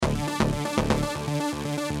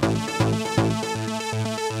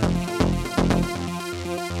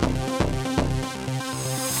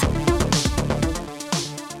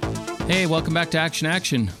welcome back to Action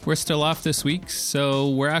Action. We're still off this week,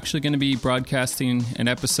 so we're actually going to be broadcasting an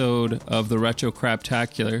episode of the Retro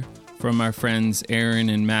Craptacular from our friends Aaron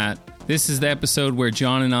and Matt. This is the episode where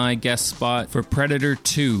John and I guest spot for Predator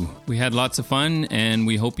 2. We had lots of fun, and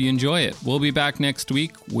we hope you enjoy it. We'll be back next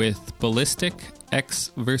week with Ballistic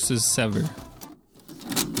X vs. Sever.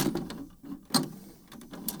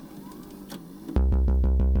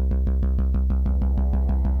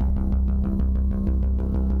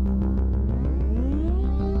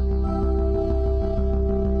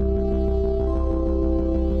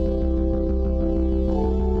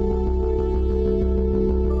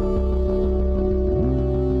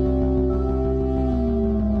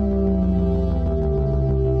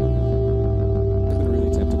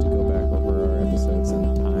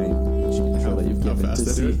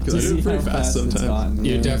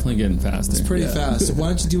 You're definitely getting faster. It's pretty fast. Why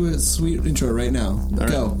don't you do a sweet intro right now?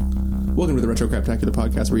 Go. Welcome to the Retro Craptacular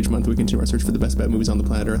podcast, where each month we continue our search for the best bad movies on the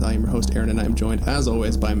planet Earth. I am your host, Aaron, and I am joined, as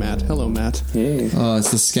always, by Matt. Hello, Matt. Hey. Oh,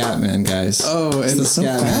 it's the scat man, guys. Oh, it's and the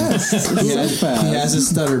scat man. He has a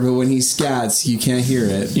stutter, but when he scats, you can't hear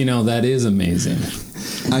it. You know, that is amazing.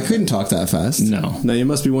 I couldn't talk that fast. No. Now, you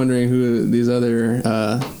must be wondering who these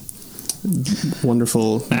other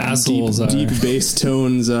wonderful assholes deep bass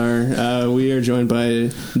tones are. We are joined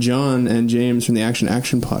by John and James from the Action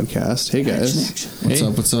Action podcast. Hey, guys.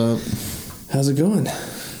 Action. What's up? How's it going?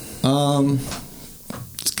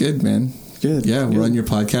 It's good, man. Good. Yeah, we're on your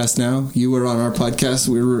podcast now. You were on our podcast.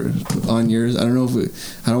 We were on yours. I don't know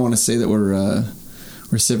if I don't want to say that we're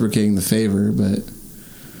reciprocating the favor, but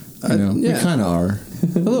you know, we kind of are.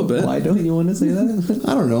 A little bit. Why don't you want to say that?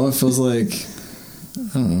 I don't know. It feels like,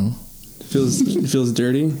 I don't know. It feels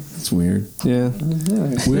dirty. It's weird. Yeah.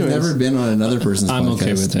 We've never been on another person's podcast. I'm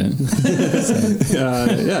okay with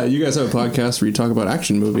it. Yeah, you guys have a podcast where you talk about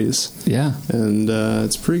action movies. Yeah. And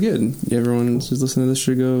it's pretty good. Everyone who's listening to this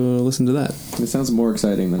should go listen to that. It sounds more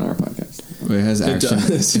exciting than our podcast. It has action.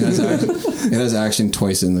 It It has action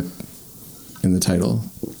twice in the title.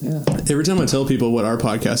 Yeah. Every time I tell people what our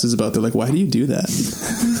podcast is about, they're like, "Why do you do that?"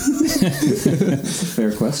 It's a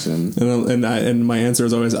fair question. And my answer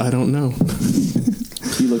is always, "I don't know."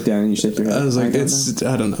 You look down and you shake your head. I was like,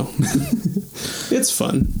 I don't know. It's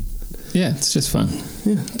fun. Yeah, it's just fun.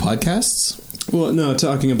 Yeah. Podcasts? Well, no,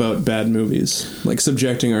 talking about bad movies, like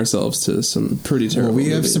subjecting ourselves to some pretty terrible We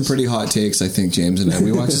have movies. some pretty hot takes, I think, James and I.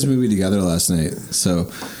 We watched this movie together last night, so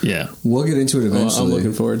yeah, we'll get into it eventually. I'm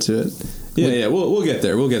looking forward to it. Yeah, we'll get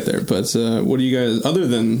there. We'll get there. But what do you guys, other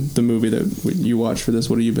than the movie that you watched for this,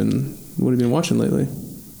 what have you been watching lately?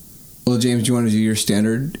 Well, James, do you want to do your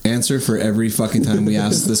standard answer for every fucking time we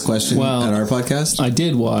ask this question at our podcast? I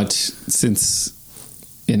did watch, since,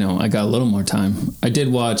 you know, I got a little more time. I did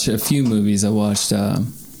watch a few movies. I watched the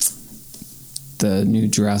new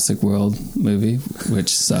Jurassic World movie,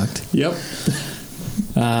 which sucked. Yep.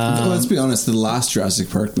 Let's be honest, the last Jurassic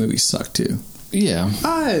Park movie sucked too. Yeah.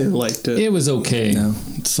 I liked it. It was okay. No,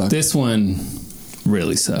 it sucked. This one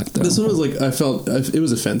really sucked, though. This one was like, I felt it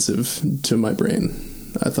was offensive to my brain,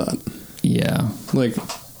 I thought. Yeah. Like,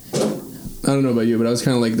 I don't know about you, but I was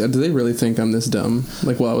kind of like, do they really think I'm this dumb?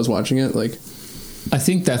 Like, while I was watching it, like, I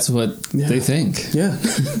think that's what they think. Yeah.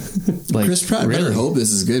 Like, Chris Pratt better hope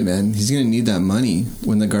this is good, man. He's going to need that money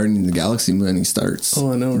when the Guardians of the Galaxy movie starts.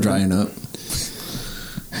 Oh, I know. Right? Drying up.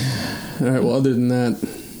 All right, well, other than that,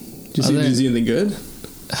 did you see anything good?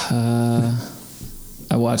 I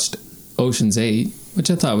watched Ocean's 8,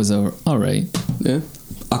 which I thought was all right. Yeah.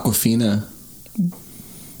 Awkwafina.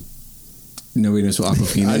 Nobody knows what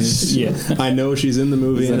Awkwafina is. Yeah. I know she's in the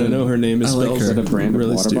movie, and I know her name is spelled. Is that a brand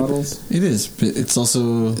really of water stupid. bottles? It is, but it's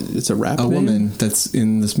also It's a rap a name? woman that's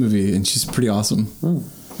in this movie, and she's pretty awesome. Oh.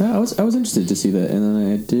 Yeah, I was interested to see that, and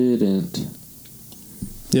then I didn't.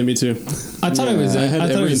 Yeah, me too. I thought it was. I had I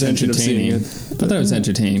thought every it was intention of seeing entertaining. it. I thought it was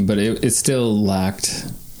entertaining, but it still lacked,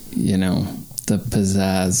 you know, the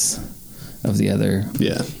pizzazz of the other.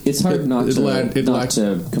 Yeah. It's hard not lacked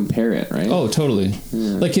to compare it, right? Oh, totally.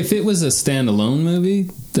 Yeah. Like if it was a standalone movie,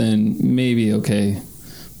 then maybe okay.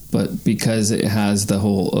 But because it has the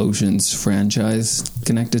whole Oceans franchise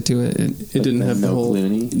connected to it, It didn't have the no whole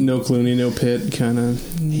Clooney. no Clooney, no Pitt kind of.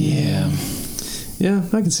 yeah. Yeah,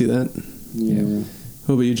 I can see that. Yeah.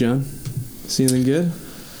 What about you, John? See anything good?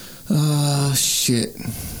 Shit.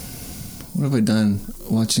 What have I done?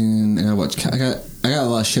 Watching. I got a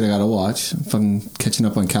lot of shit I gotta watch. Fucking catching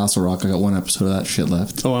up on Castle Rock. I got one episode of that shit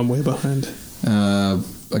left. Oh, I'm way behind. I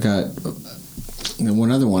got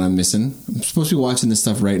one other one I'm missing. I'm supposed to be watching this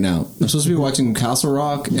stuff right now. I'm supposed to be watching Castle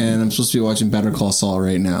Rock, and I'm supposed to be watching Better Call Saul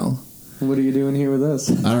right now. What are you doing here with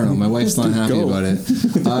us? I don't know. My wife's not happy Go. about it.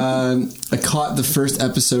 I caught the first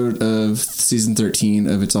episode of season 13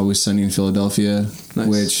 of It's Always Sunny in Philadelphia, Nice.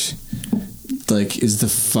 which like is the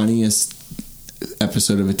funniest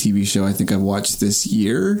episode of a TV show I think I've watched this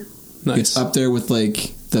year. Nice. It's up there with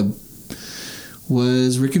like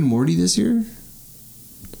was Rick and Morty this year?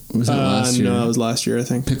 Or was that last year? No, that was last year, I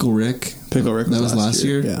think. Pickle Rick. Pickle Rick was That was last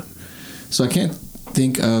year? Yeah. So I can't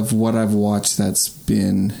think of what I've watched that's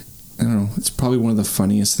been, I don't know, it's probably one of the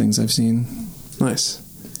funniest things I've seen. Nice.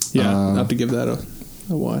 Yeah, I'll have to give that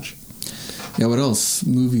a watch. Yeah, what else?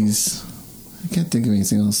 Movies. I can't think of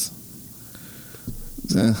anything else.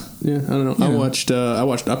 Yeah, I don't know. Yeah. I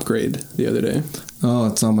watched Upgrade the other day, Oh,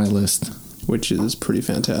 it's on my list. which is pretty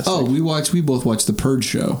fantastic. Oh, we both watched The Purge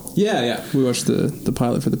show, yeah. We watched the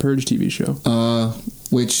pilot for the Purge TV show.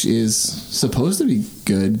 which is supposed to be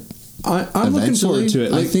good. I'm looking forward to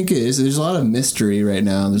it. I think it is. There's a lot of mystery right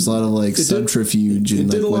now. There's a lot of like subterfuge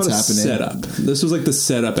and like what's happening. Setup. This was like the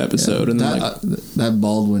setup episode, and then that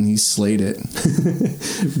Baldwin, he slayed it.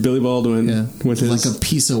 Billy Baldwin with his like a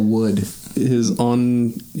piece of wood.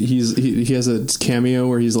 he has a cameo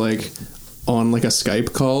where he's like on like a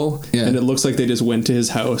Skype call, and it looks like they just went to his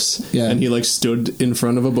house, and he like stood in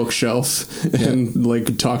front of a bookshelf and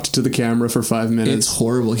like talked to the camera for 5 minutes. It's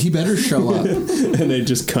horrible. He better show up. And they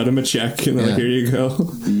just cut him a check, and they're like, here you go.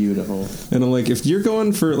 Beautiful. And I'm like, if you're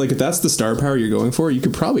going for like, if that's the star power you're going for, you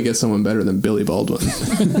could probably get someone better than Billy Baldwin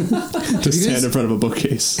to stand in front of a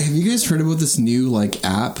bookcase. Have you guys heard about this new like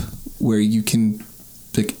app where you can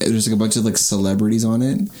like, there's like a bunch of like celebrities on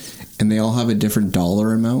it, and they all have a different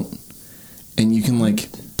dollar amount, and you can like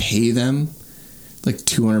pay them like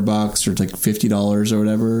 $200 or like $50 or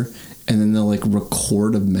whatever, and then they'll like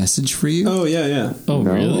record a message for you. Oh yeah. Oh,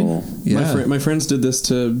 really? Yeah. My friends did this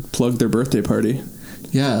to plug their birthday party.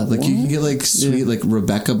 Yeah, like you can get like sweet like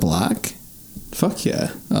Rebecca Black. Fuck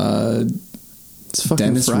yeah. It's fucking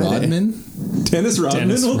Dennis Friday. Rodman. Dennis Rodman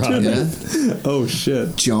Dennis will do Rodman. that? Oh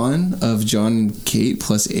shit. John of John and Kate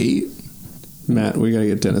 +8. Matt, we gotta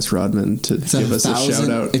get Dennis Rodman to give us a shout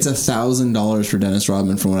out. It's $1,000 for Dennis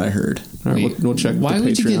Rodman from what I heard. All right, we'll check Why the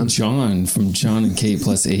would you get Patreon. John from John and K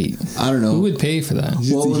 +8? I don't know. Who would pay for that?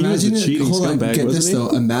 He was imagine a cheating hold on, scumbag, get this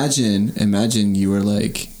wasn't though. Imagine you were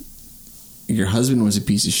like, your husband was a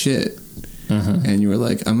piece of shit, and you were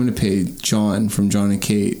like, I'm going to pay John from John and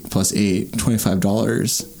Kate +8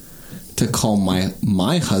 $25 to call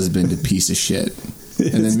my husband a piece of shit,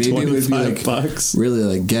 and then maybe it would be like $25. really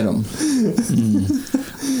like get him.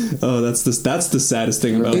 Oh, that's the saddest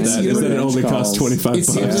thing about It's that is that it only calls. costs $25. It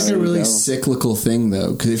seems like There a you really go. cyclical thing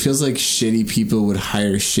though, because it feels like shitty people would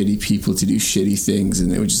hire shitty people to do shitty things,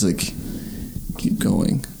 and it would just like keep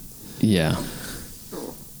going. Yeah.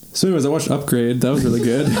 So anyways, I watched Upgrade. That was really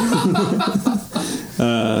good.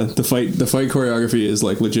 The fight choreography is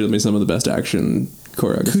like legitimately some of the best action Who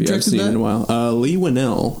choreography I've directed seen that? in a while. Lee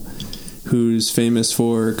Winnell, who's famous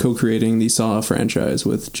for co-creating the Saw franchise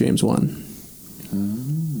with James Wan.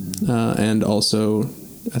 And also,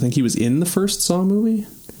 I think he was in the first Saw movie. I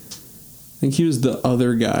think he was the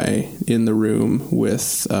other guy in the room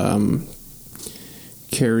with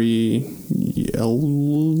Carrie.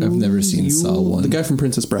 I've never seen Saw 1. The guy from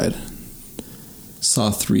Princess Bride.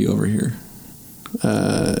 Saw 3 over here.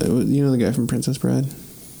 You know the guy from Princess Bride?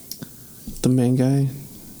 The main guy?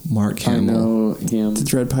 Mark I Hamill. know him. The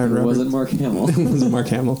Dread Pirate It Robert. wasn't Mark Hamill. It was Mark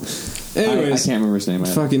Hamill. I Anyways, can't remember his name.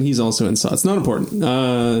 fucking, he's also in Saw. It's not important.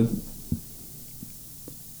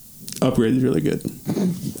 Upgrade is really good.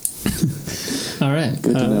 All right.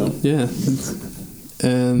 Good to know. Yeah.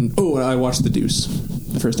 And I watched The Deuce,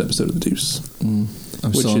 the first episode of The Deuce. I'm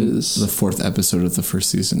Which still on is- the 4th episode of the first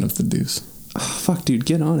season of The Deuce. Oh, fuck, dude,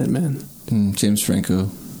 get on it, man. James Franco.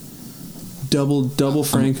 Double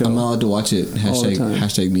Franco. I'm not allowed to watch it. All the time.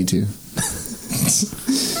 Hashtag me too.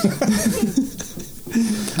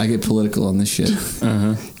 I get political on this shit.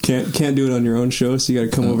 Can't do it on your own show, so you got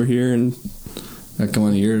to come over here and Come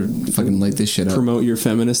on, you're fucking light this shit up. promote your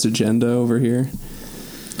feminist agenda over here.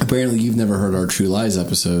 Apparently, you've never heard our True Lies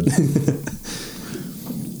episode.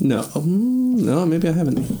 No, maybe I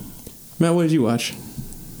haven't. Matt, what did you watch?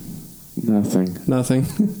 Nothing. Nothing.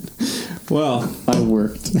 Well, I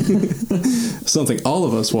worked. something all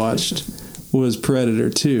of us watched was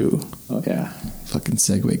Predator 2. Oh yeah. Fucking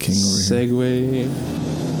Segway King over here.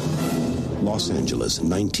 Segway. Los Angeles,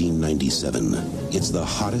 1997. It's the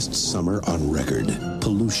hottest summer on record.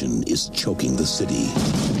 Pollution is choking the city.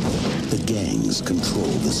 The gangs control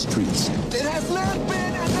the streets. It has not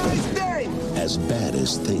been a nice day. As bad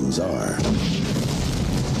as things are,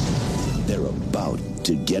 they're about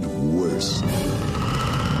to get worse.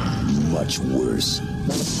 Much worse.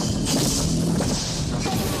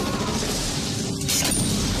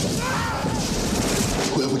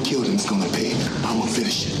 Whoever killed him is gonna pay. I'm gonna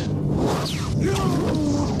finish it.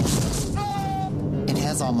 It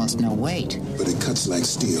has almost no weight. But it cuts like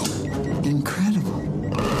steel. Incredible.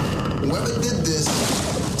 Whoever did this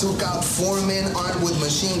took out 4 men armed with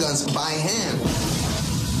machine guns by hand.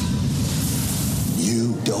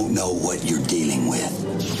 You don't know what you're dealing with.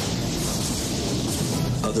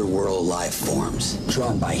 Otherworld life forms,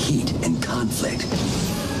 drawn by heat and conflict.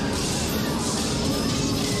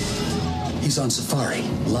 He's on safari.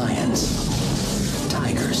 Lions.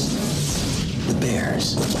 Tigers. The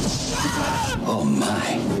bears. Oh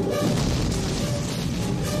my.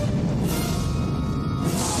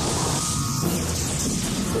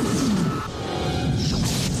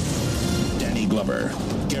 Danny Glover,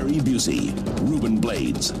 Gary Busey, Ruben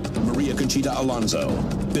Blades, Maria Conchita Alonso,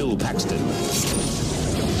 Bill Paxton.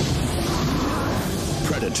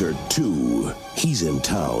 Predator 2. He's in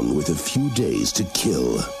town with a few days to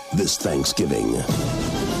kill this Thanksgiving.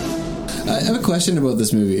 I have a question about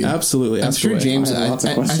this movie. Absolutely. I'm sure James. I have a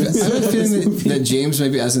feeling that James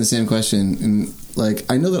might be asking the same question. And like,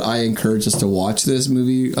 I know that I encouraged us to watch this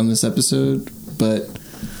movie on this episode, but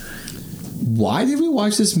why did we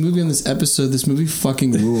watch this movie on this episode? This movie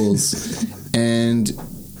fucking rules, and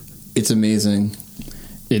it's amazing.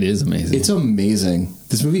 It is amazing. It's amazing.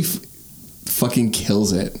 This movie fucking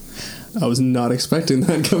kills it. I was not expecting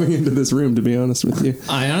that coming into this room, to be honest with you.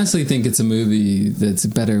 I honestly think it's a movie that's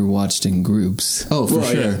better watched in groups. Oh, for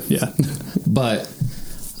sure. Yeah. But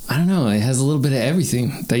I don't know. It has a little bit of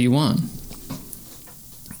everything that you want.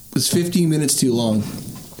 It's 15 minutes too long.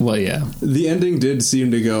 Well, yeah. The ending did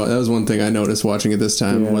seem to go... That was one thing I noticed watching it this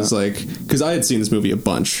time, was like... Because I had seen this movie a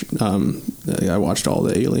bunch. I watched all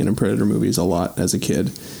the Alien and Predator movies a lot as a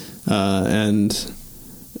kid. And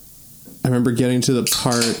I remember getting to the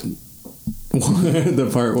part...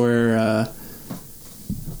 where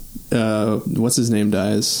what's his name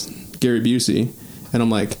dies, Gary Busey, and I'm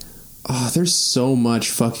like, oh, there's so much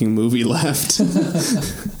fucking movie left.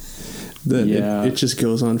 It just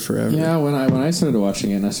goes on forever. Yeah, when I started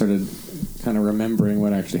watching it and I started kind of remembering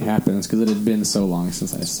what actually happens, because it had been so long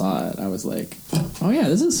since I saw it, I was like, oh yeah,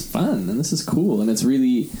 this is fun and this is cool, and it's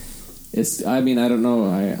really... I mean, I don't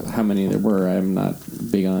know how many there were. I'm not a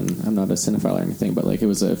cinephile or anything, but like it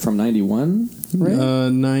was from 91,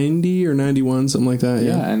 right? 90 or 91, something like that.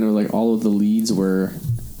 Yeah, and like all of the leads were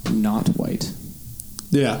not white.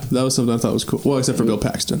 Yeah, that was something I thought was cool. Well, except for Bill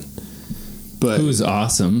Paxton. But who's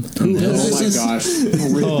awesome. Oh my gosh.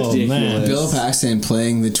 Ridiculous. Oh, man. Bill Paxton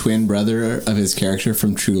playing the twin brother of his character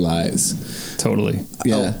from True Lies. Totally.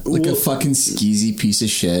 Yeah. A fucking skeezy piece of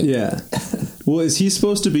shit. Yeah. Well, is he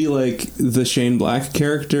supposed to be like the Shane Black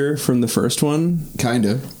character from the first one? Kind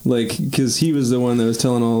of. Like, because he was the one that was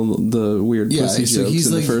telling all the weird pussy jokes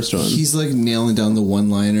in the first one. He's like nailing down the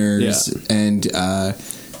one-liners. Yeah. And,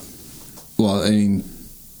 well, I mean,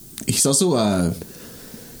 he's also a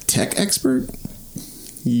tech expert.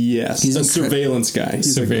 Yes. He's a surveillance guy.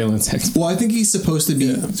 Surveillance expert. Well, I think he's supposed to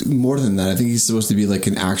be more than that. I think he's supposed to be like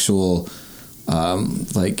an actual, I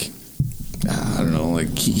don't know,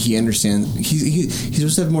 like he understands. He's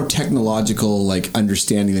supposed to have more technological like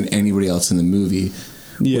understanding than anybody else in the movie.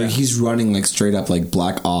 Yeah. Where he's running like straight up like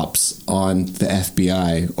black ops on the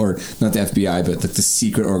FBI, or not the FBI, but like the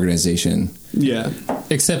secret organization. Yeah.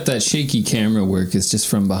 Except that shaky camera work is just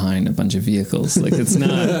from behind a bunch of vehicles. Like it's not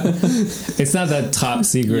that top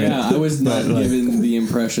secret. Yeah, I was not given the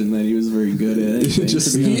impression that he was very good at it. He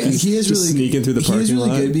is really sneaking through the parking lot. He is really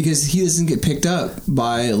good because he doesn't get picked up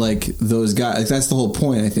by like those guys. Like that's the whole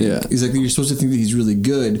point. I think. Yeah. He's like, you're supposed to think that he's really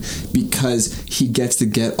good because he gets to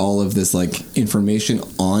get all of this like information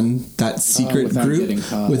on that secret group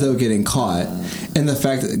without getting caught. And the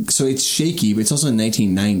fact that, so it's shaky, but it's also in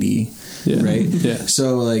 1990. Yeah. Right? Yeah.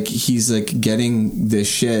 So like he's like getting this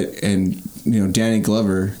shit, and you know Danny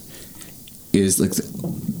Glover is like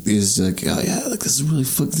oh yeah, like this is really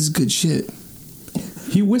this is good shit.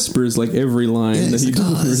 He whispers like every line that he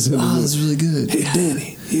delivers. This is really good. Hey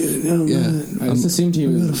Danny. I just assumed he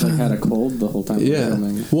was like had a cold the whole time. Yeah.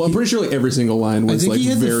 Well, I'm pretty sure like every single line was like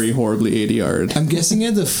very horribly ADR'd. I'm guessing he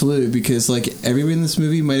had the flu because like everybody in this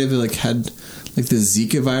movie might have like had like the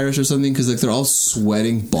Zika virus or something, because like they're all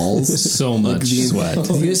sweating balls. So much sweat.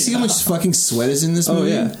 Do you guys see how much fucking sweat is in this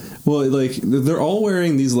movie? Oh yeah. Well, like they're all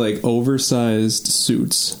wearing these like oversized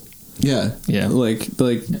suits. Yeah. Like,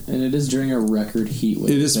 and it is during a record heat wave.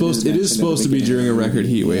 It is supposed to be during a record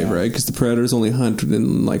heat wave, right? Because the predators only hunt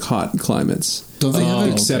in like hot climates. Don't they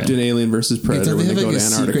have except in Alien versus Predator when they go to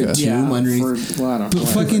Antarctica? Tomb underneath. But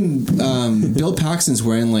fucking Bill Paxton's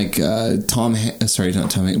wearing like Brad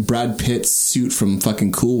Pitt's suit from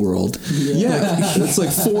fucking Cool World. Yeah, that's like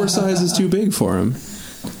 4 sizes too big for him.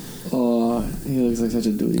 Oh, he looks like such a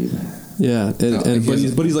dweeb. Yeah,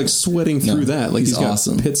 but he's like sweating through that. Like he's got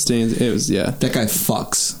awesome. Pit stains. It was that guy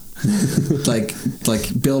fucks.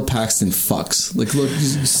 like Bill Paxton fucks. Like, look,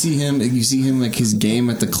 you see him like his game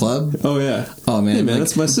at the club. Oh yeah. Oh man, hey man,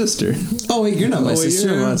 that's my sister. Oh wait, you're not my sister.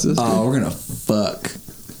 You're my sister. Oh, we're gonna fuck.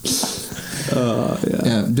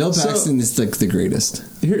 Yeah. Bill Paxton is like the greatest.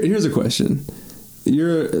 Here's a question.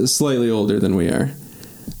 You're slightly older than we are.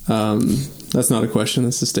 That's not a question.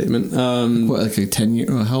 That's a statement. What, like a 10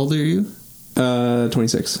 year? How old are you?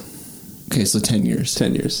 26. Okay, so 10 years.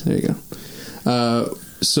 10 years. There you go.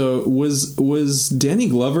 So was Danny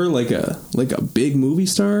Glover like a big movie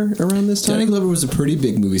star around this time? Danny Glover was a pretty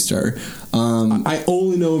big movie star. I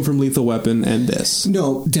only know him from Lethal Weapon and this.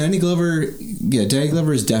 No, Danny Glover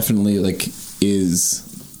is definitely like is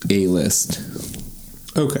A-list.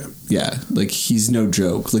 Okay. Yeah, like he's no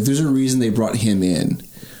joke. Like there's a reason they brought him in.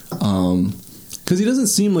 Because he doesn't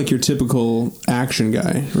seem like your typical action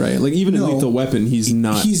guy, right? Like even in Lethal Weapon, he's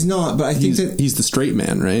not. He's not, but I think that he's the straight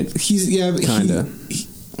man, right? He's kinda.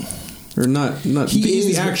 Or not.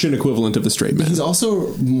 He's the action equivalent of the straight man. He's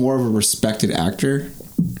also more of a respected actor.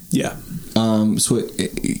 Yeah. So I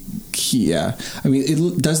mean,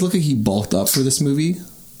 it does look like he bulked up for this movie.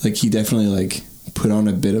 Like he definitely like put on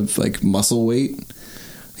a bit of like muscle weight.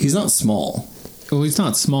 He's not small. Well, he's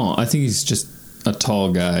not small. I think he's just a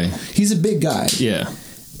tall guy. He's a big guy. Yeah.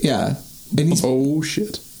 And he's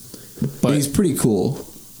shit. But he's pretty cool.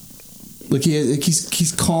 Like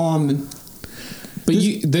he's calm. But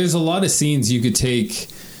there's a lot of scenes you could take.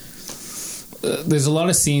 There's a lot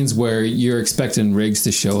of scenes where you're expecting Riggs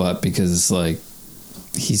to show up because it's like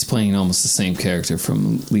he's playing almost the same character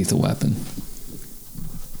from Lethal Weapon.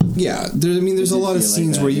 Yeah, there's a lot of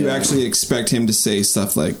scenes where you actually expect him to say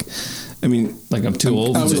stuff like, like I'm too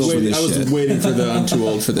old. I was waiting for the I'm too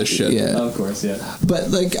old for this shit. Yeah, of course, yeah. But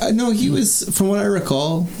like, no, he was. From what I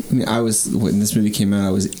recall, I was when this movie came out.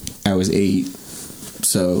 I was 8.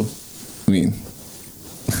 So,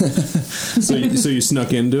 so you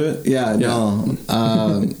snuck into it? Yeah. No.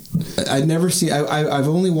 I'd never seen. I've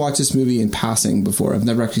only watched this movie in passing before. I've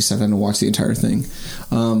never actually sat down and watched the entire thing.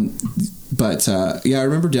 But I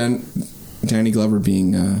remember Danny Glover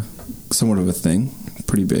being somewhat of a thing,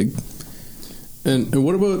 pretty big. And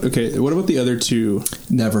what about the other two?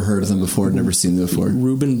 Never heard of them before. Never seen them before.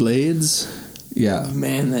 Ruben Blades. Yeah,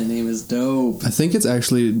 man, that name is dope. I think it's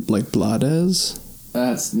actually like Blades.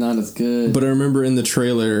 That's not as good. But I remember in the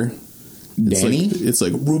trailer, Danny? It's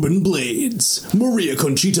like Ruben Blades, Maria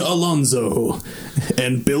Conchita Alonso,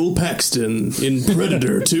 and Bill Paxton in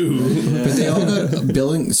Predator 2. But they all got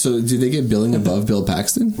billing. So did they get billing above Bill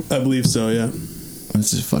Paxton? I believe so. Yeah.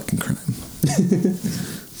 That's a fucking crime.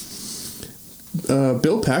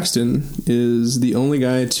 Bill Paxton is the only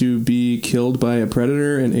guy to be killed by a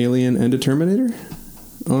Predator, an Alien, and a Terminator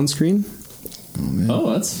on screen. Oh, man.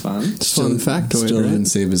 Oh, that's fun. Fun factoid. Still right? didn't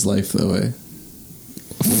save his life though.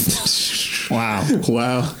 Wow.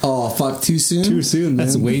 Oh fuck! Too soon. Too soon. Man.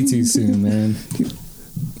 That's way too soon, man.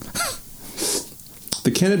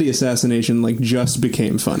 The Kennedy assassination just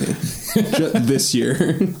became funny this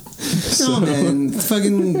year. No, man,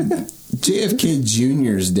 fucking JFK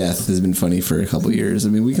Jr.'s death has been funny for a couple of years.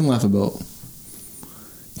 We can laugh about.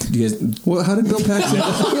 Do you guys? Well, how did Bill Paxton?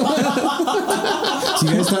 Do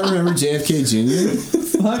you guys not remember JFK Jr.?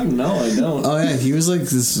 Fuck no, I don't. Oh yeah, he was like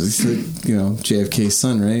this, JFK's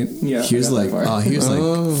son, right? Yeah, he was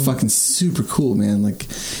fucking super cool, man.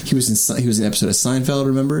 Like he was in an episode of Seinfeld.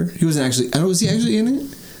 Remember? He wasn't actually. I don't know. Was he actually in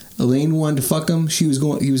it? Elaine wanted to fuck him. He was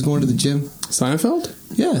going to the gym. Seinfeld?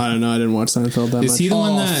 Yeah. I don't know. I didn't watch Seinfeld that much. Is he the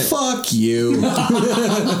one that? Fuck you.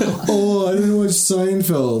 Oh, I didn't watch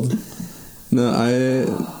Seinfeld. No,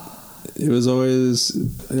 it was always,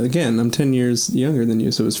 again, I'm 10 years younger than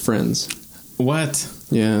you, so it was Friends. What?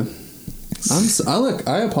 Yeah.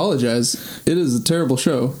 I apologize. It is a terrible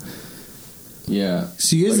show. Yeah.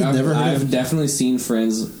 So you guys have never heard I've definitely seen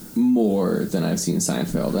Friends more than I've seen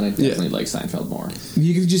Seinfeld, and I definitely like Seinfeld more.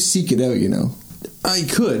 You could just seek it out, I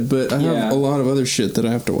could, but I have a lot of other shit that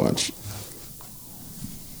I have to watch.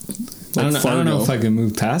 I don't know if I can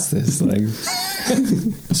move past this. Like,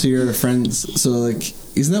 so you're friends. So like,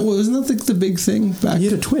 wasn't that like the big thing back? You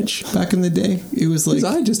had a Twitch back in the day. It was like his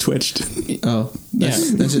eye just twitched. Oh,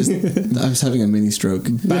 that's just. I was having a mini stroke.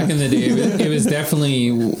 Back in the day, it was definitely.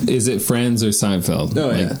 Is it Friends or Seinfeld?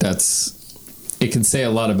 Oh yeah, It can say a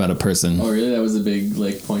lot about a person. Oh really? That was a big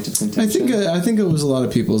like point of contention. I think it was a lot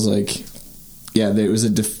of people's like. Yeah, there was a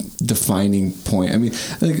defining point. I mean,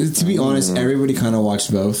 like, to be honest, everybody kind of watched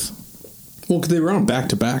both. Well, because they were on back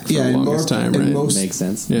to back for the longest time, right? Makes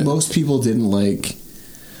sense. Yeah. Most people didn't like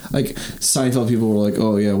Seinfeld. People were like,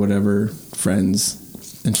 "Oh yeah, whatever." Friends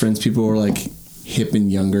people were like hip and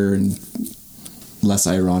younger and less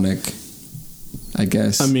ironic, I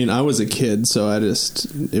guess. I mean, I was a kid, so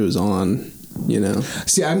it was on. You know.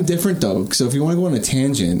 See, I'm different though. So if you want to go on a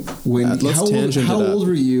tangent, how old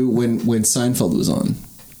were you when Seinfeld was on?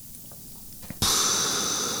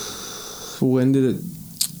 When did it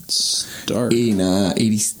start? 89,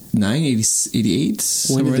 88,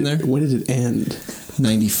 somewhere in there. When did it end?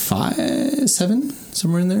 95, 7,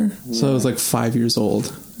 somewhere in there. So I was like 5 years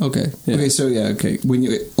old. Okay. Yeah. Okay. So yeah. Okay. When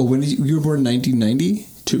did you were born in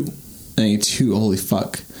 1992? 92. Holy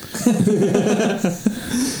fuck.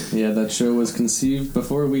 Yeah, that show was conceived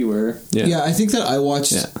before we were. Yeah, I think that I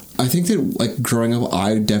watched. Yeah. I think that like growing up,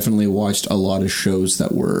 I definitely watched a lot of shows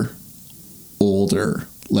that were older.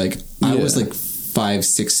 Like I was like 5,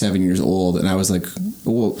 6, 7 years old, and I was like,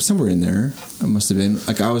 well, somewhere in there, I must have been.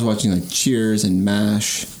 Like I was watching like Cheers and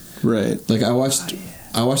MASH. Right. Like I watched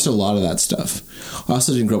a lot of that stuff. I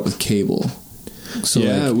also didn't grow up with cable. So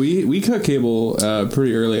yeah, like, we cut cable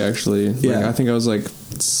pretty early actually. Yeah, like, I think I was like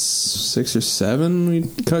 6 or 7. We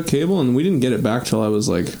cut cable, and we didn't get it back till I was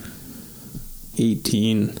like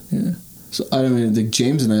 18. Yeah. So I mean, like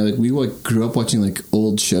James and I, like we like grew up watching like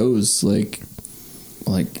old shows, like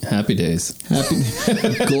Happy Days. I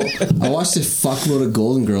watched a fuckload of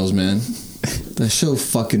Golden Girls, man. That show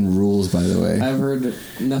fucking rules, by the way. I've heard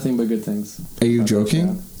nothing but good things. Are you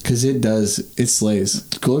joking? Because it does. It slays.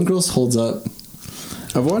 Golden Girls holds up.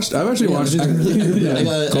 I've actually watched it.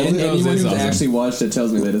 Anyone who's actually watched it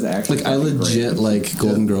tells me that it's actually like I legit great. Like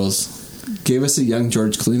Golden Girls. Gave us a young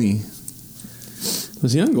George Clooney.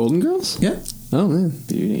 Was he on Golden Girls? Yeah. Oh man,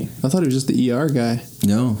 beauty. I thought he was just the ER guy.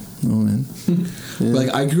 No, man. Like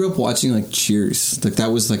I grew up watching like Cheers. Like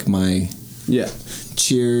that was like my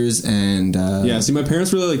Cheers and See, my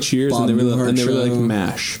parents really like Cheers, and they really like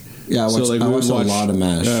MASH. Yeah, I watched a lot of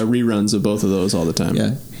MASH. Reruns of both of those all the time.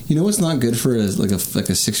 Yeah. You know what's not good for a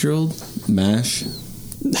 6-year-old? MASH.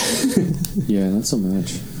 Yeah, not so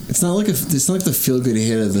much. It's not like the feel good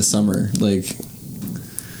hit of the summer. Like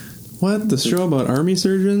what? The show about army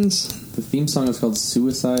surgeons? The theme song is called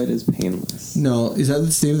 "Suicide is Painless." No, is that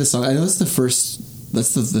the name of the song? I know that's the first.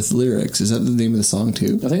 That's the lyrics. Is that the name of the song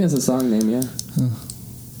too? I think that's the song name. Yeah. Huh.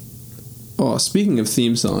 Oh, speaking of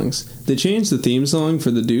theme songs, they changed the theme song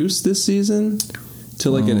for The Deuce this season to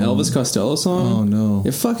like an Elvis Costello song. Oh no!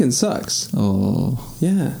 It fucking sucks. Oh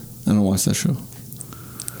yeah. I don't watch that show.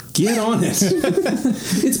 Get on it.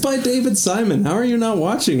 It's by David Simon. How are you not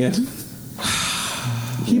watching it?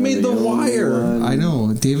 He made The Wire. I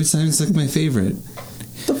know. David Simon's like my favorite.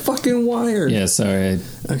 The fucking Wire. Yeah, sorry.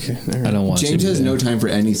 Okay. Right. I don't watch James has no time for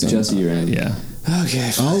anything. Just you, Randy. Yeah.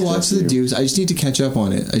 Okay. I'll watch The Deuce. I just need to catch up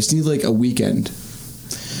on it. I just need like a weekend.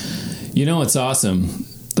 You know what's awesome?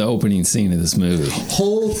 The opening scene of this movie.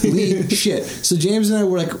 Holy shit. So James and I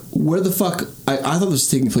were like, where the fuck? I thought this was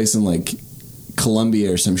taking place in like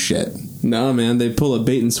Colombia or some shit. No, man. They pull a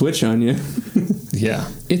bait and switch on you. Yeah.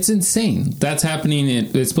 It's insane. That's happening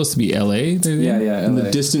it's supposed to be LA? Yeah, LA. In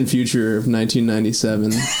the distant future of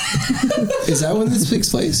 1997. Is that when this takes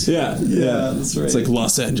place? Yeah, that's right. It's like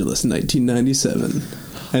Los Angeles, 1997.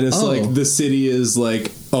 And it's like the city is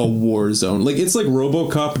like a war zone. Like it's like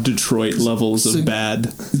RoboCop Detroit levels of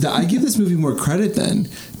bad. I give this movie more credit then,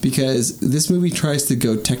 because this movie tries to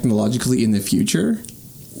go technologically in the future,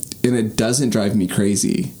 and it doesn't drive me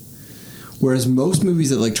crazy. Whereas most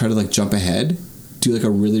movies that like try to like jump ahead do like a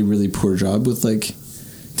really, really poor job with like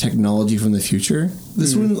technology from the future.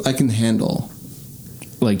 This one I can handle.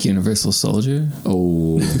 Like Universal Soldier?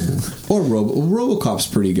 Oh. Or RoboCop's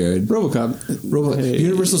pretty good. Hey.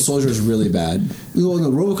 Universal Soldier is really bad. Well,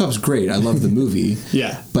 no, RoboCop's great. I love the movie.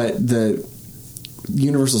 Yeah. But the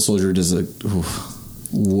Universal Soldier does a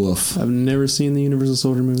woof. I've never seen the Universal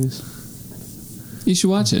Soldier movies. You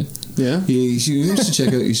should watch it. Yeah? You should check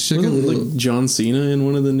out. You should check out like John Cena in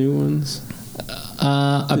one of the new ones.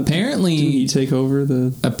 Apparently, did he take over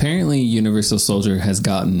the? Apparently, Universal Soldier has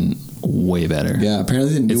gotten way better. Yeah,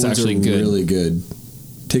 apparently the new ones actually are really good.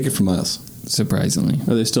 Take it from us. Surprisingly,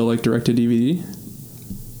 are they still like direct to DVD?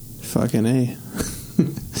 Fucking A.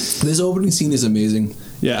 This opening scene is amazing.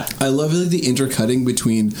 Yeah. I love like the intercutting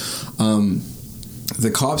between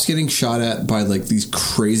the cops getting shot at by like these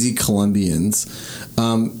crazy Colombians.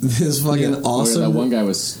 This fucking awesome. That one guy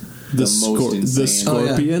was the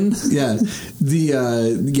Scorpion. He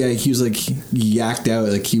was like yacked out,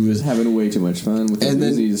 like he was having way too much fun with the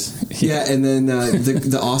disease. And then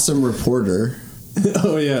the awesome reporter.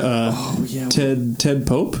 Ted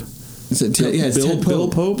Pope. Is it Bill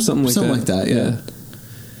Pope? Something like that. Yeah.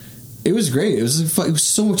 It was great. It was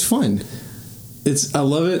so much fun. I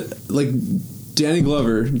love it. Like Danny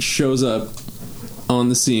Glover shows up on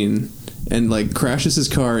the scene and like crashes his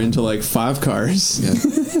car into like 5 cars, and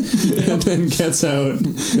then gets out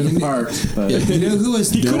and parked. But you know who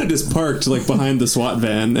he could have just parked like behind the SWAT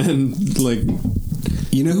van and like.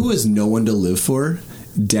 You know who has no one to live for?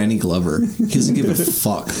 Danny Glover. He doesn't give a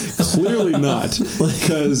fuck. Clearly not,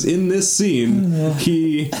 because in this scene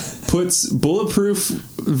he puts bulletproof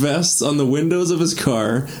vests on the windows of his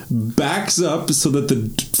car, backs up so that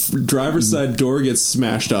the driver's side door gets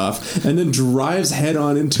smashed off, and then drives head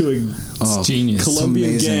on into a genius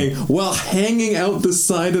Colombian gang while hanging out the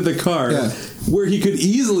side of the car. Where he could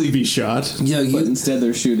easily be shot. But instead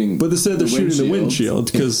they're shooting the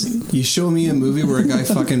windshield. Because you show me a movie where a guy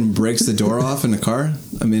fucking breaks the door off in a car.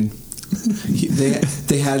 I mean,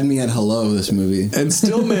 they had me at hello, this movie. And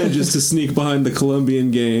still manages to sneak behind the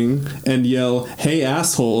Colombian gang and yell, "Hey,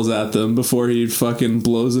 assholes," at them before he fucking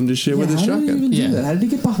blows them to shit with his shotgun. How did he even do that? How did he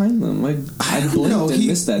get behind them? Like, I blinked and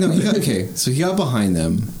missed that. Okay, so he got behind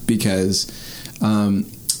them because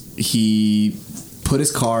he put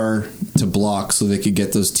his car to block so they could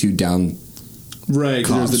get those 2 down. Right,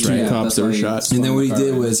 because there's the 2 cops that were shot. And then what he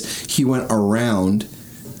did was he went around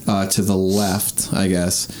to the left, I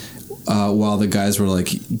guess, while the guys were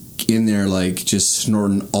like in there, like just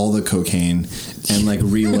snorting all the cocaine and like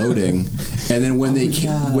reloading. And then when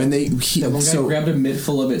that one guy grabbed a mitt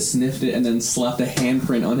full of it, sniffed it, and then slapped a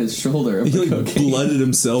handprint on his shoulder of the cocaine. Blooded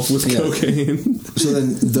himself with cocaine. So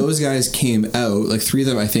then those guys came out, like 3 of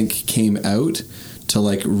them I think came out to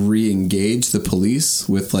like re-engage the police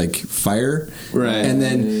with like fire. Right. And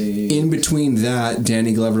then in between that,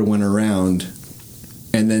 Danny Glover went around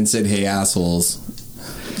and then said, "Hey, assholes."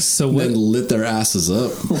 So then lit their asses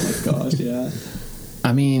up. Oh my gosh, yeah.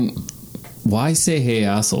 I mean, why say "hey,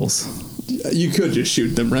 assholes"? You could just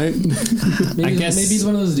shoot them, right? I guess maybe he's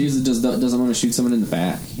one of those dudes that just doesn't want to shoot someone in the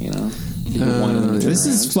back, you know? This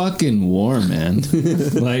is fucking war, man.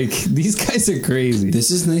 Like, these guys are crazy. This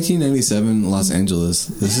is 1997 Los Angeles.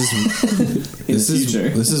 This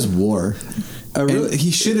is war.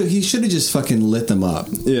 He should have just fucking lit them up.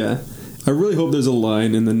 Yeah. I really hope there's a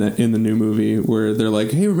line in the new movie where they're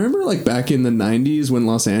like, "Hey, remember like back in the 90s when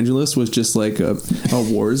Los Angeles was just like a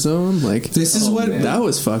war zone? Like that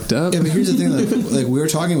was fucked up." Yeah, but here's the thing, like we were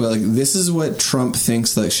talking about, like this is what Trump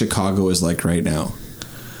thinks that Chicago is like right now.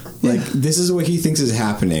 Like this is what he thinks is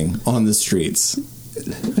happening on the streets.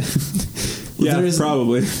 Yeah,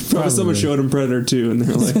 probably. Someone showed him Predator 2 and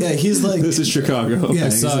they're like, yeah, he's like, "This is Chicago." Yeah, I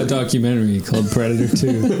saw a documentary called Predator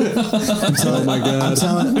 2. Oh my god.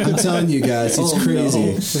 I'm telling you guys, it's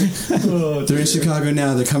crazy. No. They're in Chicago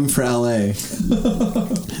now. They're coming for LA.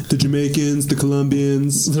 The Jamaicans, the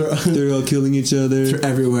Colombians, they're all killing each other. They're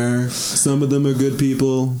everywhere. Some of them are good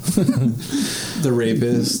people. The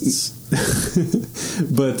rapists.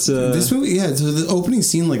 But this movie, so the opening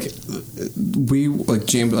scene, like we, like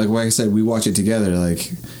James, like I said, we watch it together.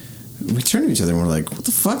 Like we turn to each other and we're like, "What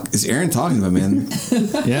the fuck is Aaron talking about, man?"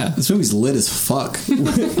 Yeah, this movie's lit as fuck.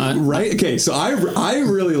 Right? Okay, so I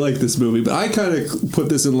really like this movie, but I kind of put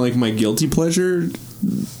this in like my guilty pleasure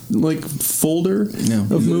like folder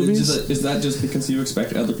of movies. Is that just because you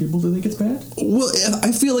expect other people to think it's bad? Well,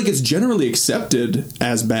 I feel like it's generally accepted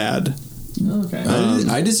as bad. Okay.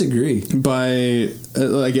 I disagree. By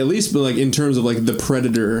like at least like in terms of like the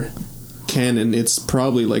Predator canon, it's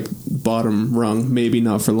probably like bottom rung, maybe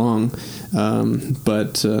not for long.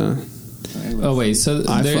 But oh wait, so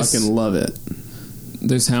I fucking love it.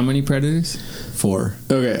 There's how many Predators? 4.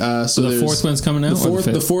 Okay, so the 4th one's coming out.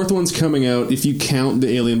 The 4th one's coming out. If you count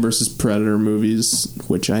the Alien versus Predator movies,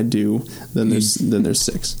 which I do, then there's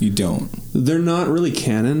 6. You don't. They're not really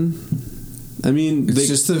canon. I mean,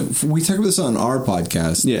 it's we talked about this on our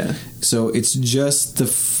podcast. Yeah. So it's just the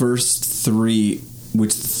first 3,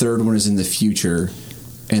 which the 3rd one is in the future,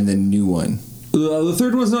 and the new one. The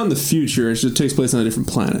 3rd one's not in the future. It just takes place on a different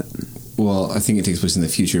planet. Well, I think it takes place in the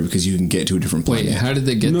future because you can get to a different planet. Wait, how did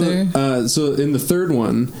they get there? So in the 3rd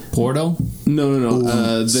one... Portal? No.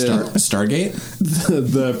 Stargate?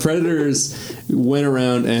 The Predators went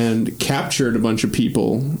around and captured a bunch of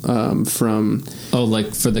people from... Oh,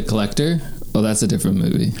 like for The Collector? Oh, that's a different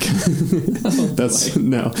movie. That's...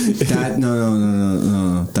 No.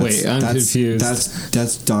 No. Wait, I'm confused.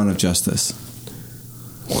 That's Dawn of Justice.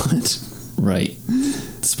 What? Right.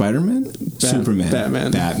 Spider-Man? Superman.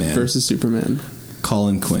 Batman versus Superman.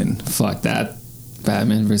 Colin Quinn. Fuck that.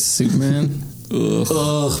 Batman versus Superman?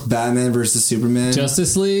 Ugh. Batman versus Superman.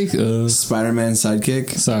 Justice League? Ugh. Spider-Man sidekick.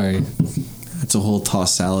 Sorry. That's a whole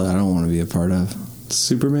tossed salad I don't want to be a part of.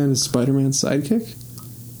 Superman is Spider-Man's sidekick?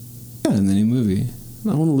 Yeah, in the new movie.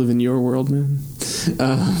 I want to live in your world, man.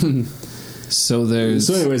 So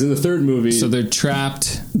anyways, in the third movie, so they're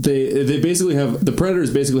trapped. They basically have the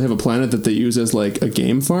Predators basically have a planet that they use as like a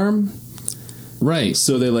game farm. Right.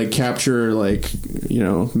 So they like capture like, you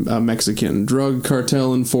know, a Mexican drug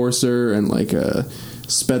cartel enforcer and like a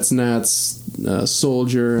Spetsnaz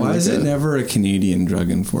soldier. Why and is it never a Canadian drug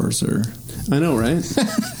enforcer? I know, right?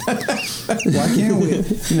 Why can't we?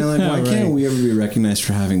 Why can't we ever be recognized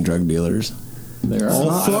for having drug dealers?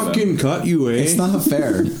 I'll fucking cut you, eh? It's not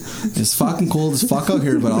fair. It's fucking cold as fuck out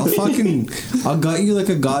here, but I'll gut you like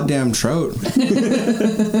a goddamn trout.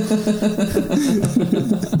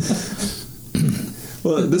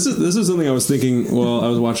 Well, this is something I was thinking while I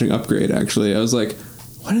was watching Upgrade, actually. I was like,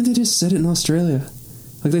 why didn't they just set it in Australia?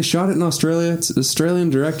 Like, they shot it in Australia. It's an Australian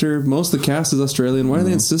director. Most of the cast is Australian. Why do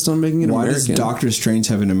they insist on making it American? Why does Doctor Strange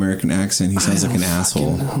have an American accent? He sounds like an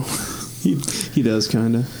asshole. He does,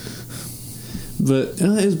 kind of. But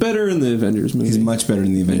it's better in the Avengers movie. He's much better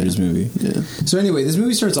in the Avengers movie. Yeah. So anyway, this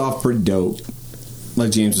movie starts off pretty dope, like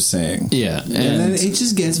James was saying. Yeah. And then it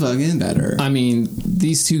just gets fucking better. I mean,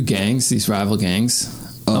 these two gangs, these rival gangs,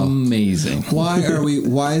 amazing. Why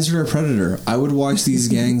is there a Predator? I would watch these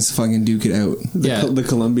gangs fucking duke it out. The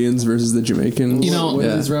Colombians versus the Jamaicans. You know, what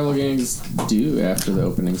did these rival gangs do after the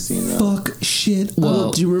opening scene, though? Fuck shit.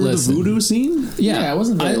 Well, do you remember the voodoo scene? Yeah, it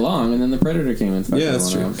wasn't very long, and then the Predator came and fucked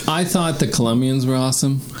that's true. Up. I thought the Colombians were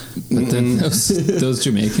awesome, but then those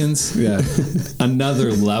Jamaicans,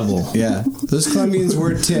 another level. Yeah, those Colombians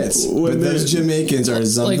were tits, but those Jamaicans are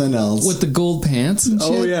something else. With the gold pants and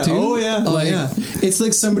shit. Oh yeah. It's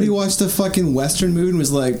like somebody watched a fucking Western movie and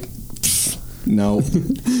was like, no,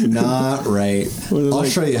 not right. I'll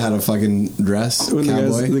show you how to fucking dress, when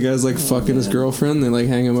cowboy. the guy's like fucking his girlfriend, they like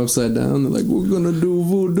hang him upside down. They're like, we're gonna do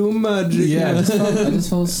voodoo magic. Yeah, I just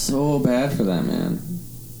felt so bad for that man.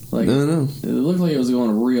 Like, I don't know. It looked like it was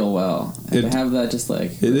going real well. And to have that just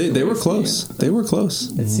like... They were close. They were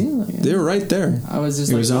close. It seemed like it. They were right there. I was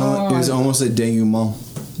just it was almost a denouement.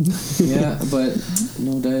 Yeah, but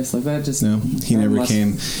no dice. Like that just... No, he never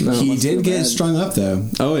came. He did get strung up, though.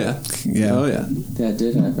 Oh, yeah. Oh, yeah. That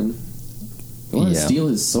did happen. You want to steal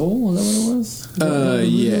his soul? Is that what it was?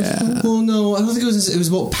 Yeah. Well, no, I don't think it was. It was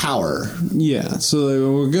about power. Yeah.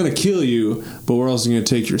 So we're gonna kill you, but we're also gonna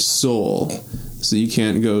take your soul, so you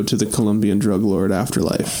can't go to the Colombian drug lord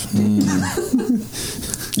afterlife.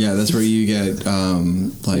 Yeah, that's where you get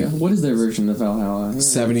what is their version of Valhalla?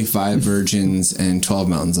 75 virgins and 12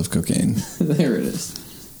 mountains of cocaine. There it is.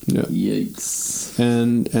 Yeah. Yikes.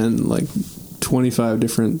 And like 25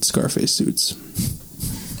 different Scarface suits.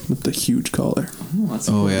 With the huge collar. Oh, that's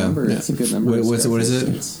a good number. That's a good number. What is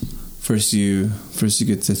it? First you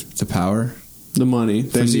get the power, the money.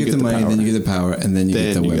 Then first you get the money, then you get the power, and then you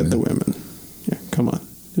get the women. Get the women. Yeah, come on.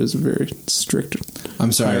 It was a very strict.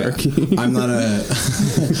 I'm sorry. Hierarchy. I'm not a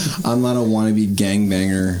wannabe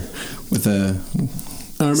gangbanger with a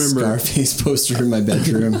Scarface poster in my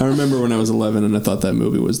bedroom. I remember when I was 11 and I thought that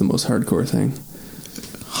movie was the most hardcore thing.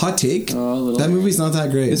 Hot take. That movie's not that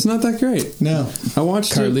great. It's not that great. No, I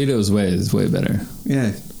watched Carlito's Way is way better.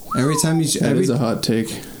 Yeah, every time you. That is a hot take.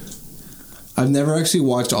 I've never actually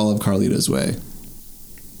watched all of Carlito's Way.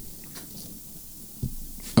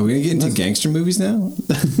 Are we gonna get into gangster movies now?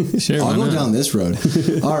 Sure, I'll go down this road.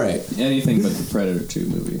 All right. Anything but the Predator 2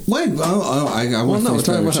 movie. Wait, I want to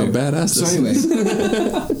talk about how badass. So anyway,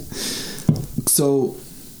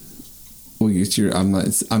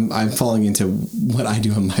 I'm falling into what I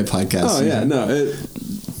do on my podcast. Oh yeah, no,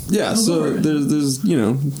 So there's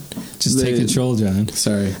just take control, John.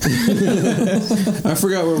 Sorry, I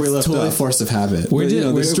forgot where we left off. Totally force of habit.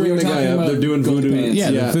 They're stringing the guy up. They're doing voodoo.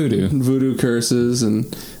 Yeah, voodoo curses,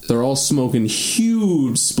 and they're all smoking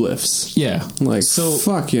huge spliffs. Yeah, like so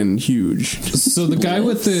fucking huge. So the guy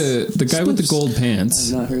with the gold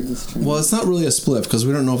pants. I've not heard this term. Well, it's not really a spliff because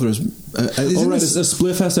we don't know if there's. A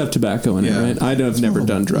spliff has to have tobacco in it, right? I've never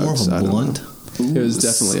done drugs. More of a blunt. It was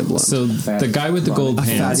definitely a blunt. So the guy with the gold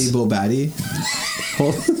pants. A fatty bobaddy.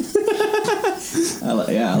 I like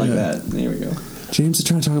that. There we go. James is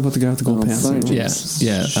trying to talk about the guy with the gold pants. sorry, Yeah,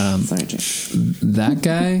 yeah. Sorry, James.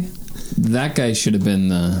 That guy should have been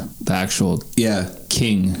the actual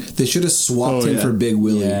king. They should have swapped him for Big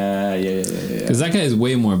Willie. Yeah. Because that guy is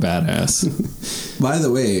way more badass. By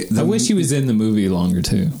the way, I wish he was in the movie longer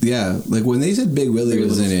too. Yeah, like when they said Big Willie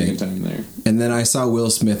was in it, time there. and then I saw Will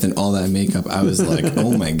Smith and all that makeup, I was like,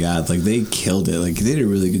 oh my god, like they killed it. Like they did a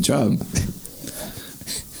really good job.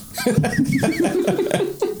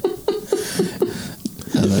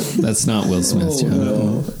 That's not Will Smith's job.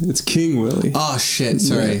 No. It's King Willie. Oh shit!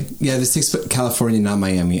 Sorry. Yeah, this takes California, not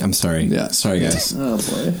Miami. I'm sorry. Yeah. Sorry, guys. Oh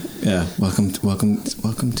boy. Yeah. Welcome to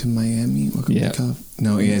Miami. Welcome Yeah. to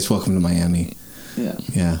No, yeah, it's welcome to Miami. Yeah.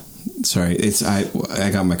 Yeah. Sorry.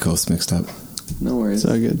 I got my coast mixed up. No worries.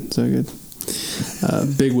 So good.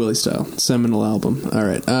 Big Willie style. Seminal album. All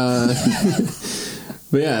right.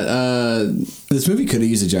 But yeah, this movie could have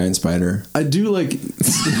used a giant spider. I do like.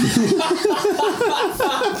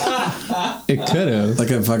 It could have. Like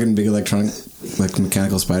a fucking big electronic, like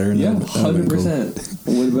mechanical spider. Yeah, That would've been 100%.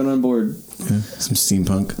 Would have been on board. Yeah, some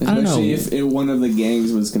steampunk. I don't know. Especially if one of the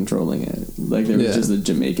gangs was controlling it. Like there was just a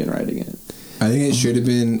Jamaican riding it. I think it should have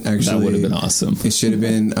been actually. That would have been awesome. It should have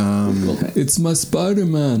been. It's my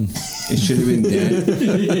Spider-Man. It should have been Dan.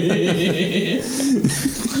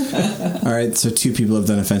 All right, so 2 people have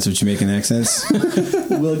done offensive Jamaican accents.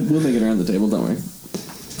 We'll make it around the table, don't worry.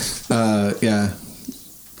 Yeah.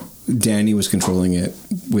 Danny was controlling it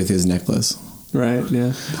with his necklace. Right.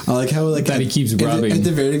 Yeah. I like how that he keeps rubbing at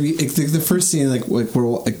the very the first scene, like we're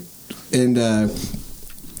and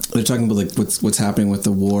they're talking about like what's happening with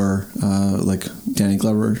the war. Like Danny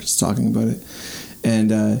Glover is talking about it,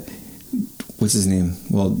 and what's his name?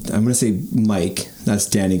 Well, I'm gonna say Mike. That's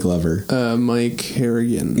Danny Glover. Mike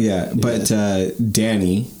Harrigan. Yeah, but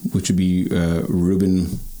Danny, which would be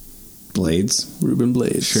Ruben Blades.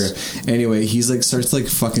 Sure. Anyway, he's like starts like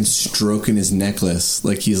fucking stroking his necklace,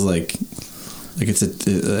 like he's like it's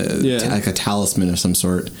like a talisman of some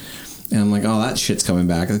sort. And I'm like, oh, that shit's coming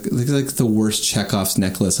back. Like the worst Chekhov's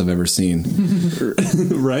necklace I've ever seen.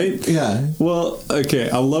 Right? Yeah. Well, okay.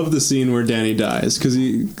 I love the scene where Danny dies because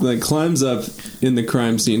he like climbs up in the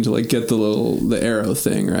crime scene to like get the arrow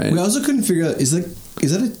thing. Right. We also couldn't figure out is that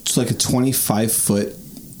like a 25-foot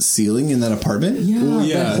ceiling in that apartment? Yeah, well,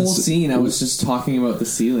 that whole scene. I was just talking about the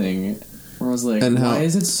ceiling. Where I was like, why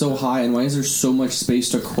is it so high and why is there so much space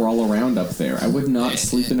to crawl around up there? I would not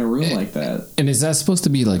sleep in a room like that. And is that supposed to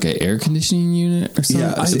be like an air conditioning unit or something?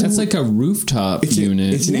 Yeah, that's like a rooftop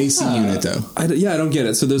unit. It's an AC unit, though. I don't get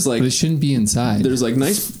it. So there's like... But it shouldn't be inside. There's like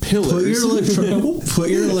nice pillars. Put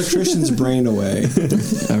your electrician's brain away.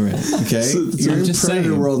 All right. Okay? You're in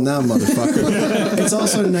Predator world now, motherfucker. It's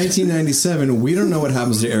also 1997. We don't know what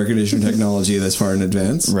happens to air conditioning technology this far in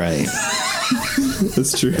advance. Right.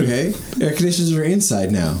 That's true. Okay? Air conditioners are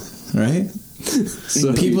inside now, right?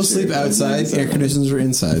 So people sleep outside, air conditioners are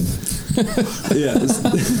inside. Yeah.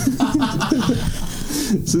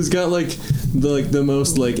 So it's got like the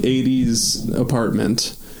most like 80s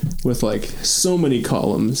apartment with like so many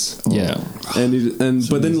columns. Yeah.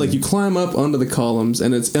 But then like you climb up onto the columns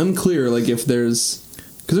and it's unclear like if there's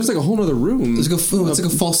because there's like a whole other room. It's like a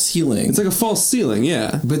false ceiling. It's like a false ceiling,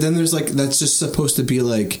 yeah. But then there's like that's just supposed to be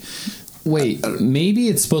like. Wait, maybe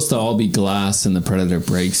it's supposed to all be glass and the Predator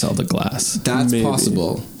breaks all the glass. That's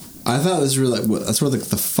possible. I thought this was really that's where like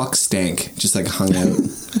the fuck stank just like hung out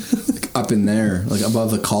like up in there, like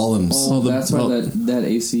above the columns. Oh, that's why that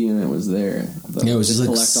AC unit was there. Yeah, it was just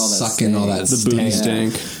like sucking all that the booty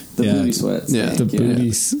stank. The booty sweat stank. The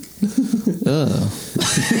booties.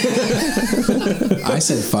 I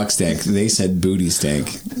said fuck stank. They said booty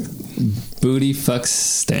stank. Booty fucks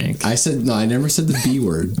stank. I never said the B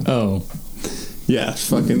word. Oh. Yeah,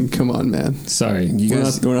 fucking come on, man. Sorry. We're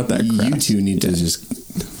not that crass. You two need to just...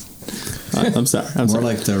 I'm sorry. I'm more sorry.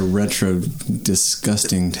 like the retro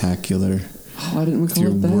disgusting tacular. Why didn't we call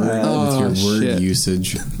it that? With your word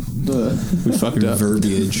usage. We fucked up.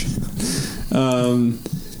 Verbiage.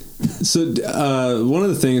 So one of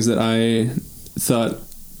the things that I thought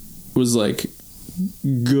was like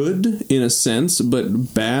good in a sense,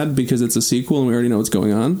 but bad because it's a sequel and we already know what's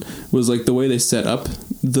going on, was like the way they set up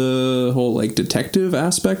the whole like detective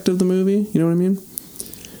aspect of the movie. You know what I mean?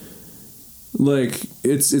 Like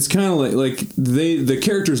it's kind of like the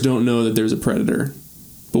characters don't know that there's a predator,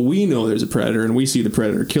 but we know there's a predator and we see the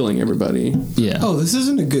predator killing everybody. Yeah. Oh, this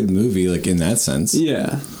isn't a good movie, like in that sense.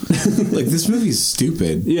 Yeah. Like this movie's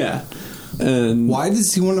stupid. Yeah. And why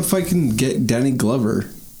does he want to fucking get Danny Glover?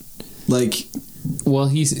 Like, well,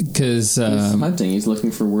 he's hunting. He's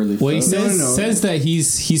looking for worthy. Well, he says that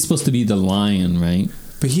he's supposed to be the lion, right?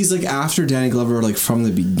 But he's like after Danny Glover, like from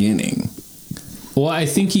the beginning. Well, I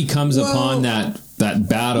think he comes upon that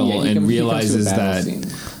battle and realizes that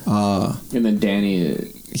and then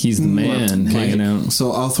Danny, he's the man hanging out.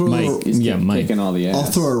 So I'll throw Mike. Kicking all the ass. I'll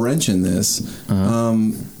throw a wrench in this.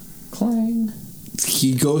 Clang.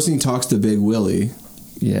 He goes and he talks to Big Willie.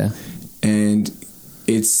 Yeah. And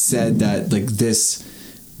it's said that like this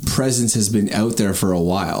presence has been out there for a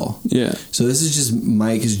while. Yeah. So this is just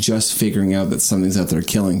Mike is just figuring out that something's out there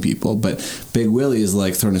killing people. But Big Willie is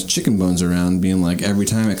like throwing his chicken bones around, being like every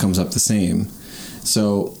time it comes up the same.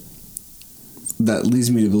 So that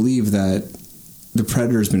leads me to believe that the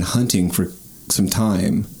Predator's been hunting for some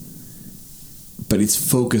time, but it's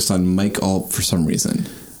focused on Mike all for some reason.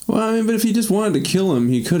 Well, I mean, but if he just wanted to kill him,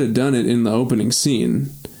 he could have done it in the opening scene.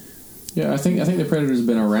 Yeah, I think the Predator's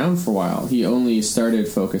been around for a while. He only started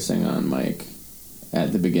focusing on Mike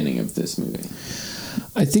at the beginning of this movie.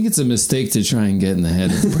 I think it's a mistake to try and get in the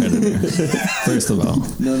head of the Predator. First of all,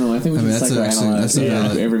 no, I think we should psychoanalyze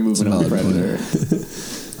every movement of the Predator.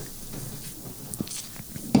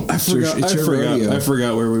 I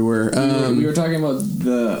forgot where we were. We were talking about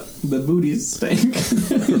the booty stank.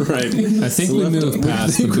 Right. I think we moved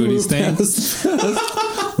past the booty stank.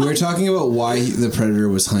 We were talking about why the Predator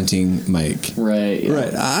was hunting Mike. Right. Yeah.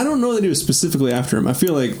 Right. I don't know that he was specifically after him. I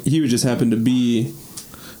feel like he would just happen to be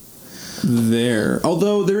there.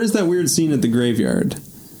 Although there is that weird scene at the graveyard.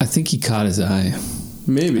 I think he caught his eye.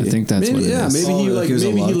 Maybe. I think that's what it is. Maybe he like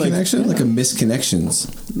connection, like a misconnections.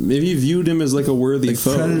 Maybe he viewed him as like a worthy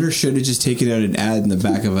foe. Predator should have just taken out an ad in the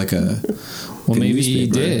back of like a. Well, maybe he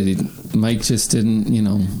did. Mike just didn't,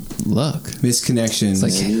 look. Misconnections.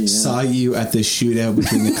 Like, saw you at the shootout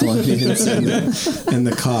between the Colombians and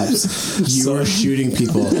the cops. You were shooting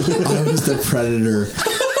people. I was the Predator.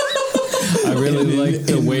 I really like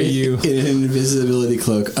the way you in an invisibility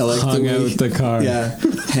cloak. I like hung the way out the car. Yeah,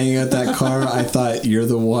 hanging out that car. I thought you're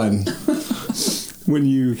the one. When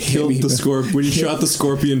you killed the scorpion, when you shot the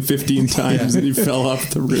scorpion 15 times and he fell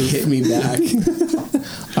off the roof, hit me back.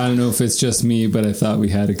 I don't know if it's just me, but I thought we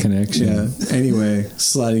had a connection. Yeah. Anyway,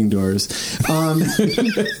 sliding doors.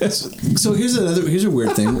 So here's a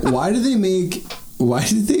weird thing. Why did they make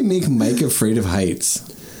Mike afraid of heights?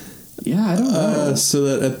 Yeah, I don't know. So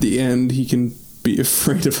that at the end he can be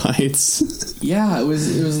afraid of heights. Yeah, it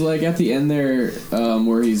was like at the end there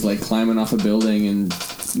where he's like climbing off a building and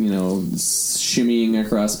shimmying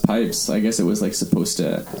across pipes. I guess it was like supposed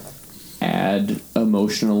to add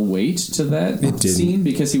emotional weight to that scene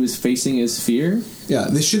because he was facing his fear. Yeah,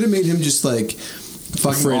 they should have made him just like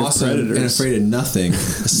fucking afraid awesome of predators. And afraid of nothing,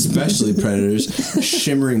 especially predators,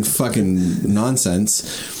 shimmering fucking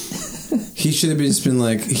nonsense. He should have just been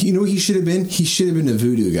like, he should have been? He should have been a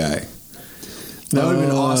voodoo guy. That would have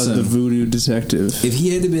been awesome. The voodoo detective. If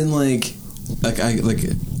he had been like a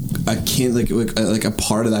kid, like a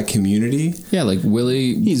part of that community. Yeah, like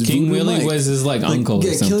Willie. King Willie was his uncle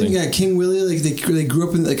or something. King Willie. Like they grew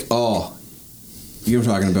up in you know what I'm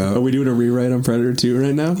talking about. Are we doing a rewrite on Predator 2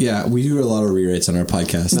 right now? Yeah, we do a lot of rewrites on our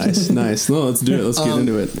podcast. Nice. No, let's do it. Let's get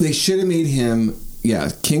into it. They should have made him,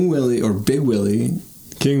 King Willie or Big Willie.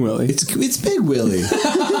 King Willie. It's Big Willie.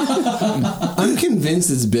 I'm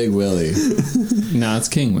convinced it's Big Willie. No, it's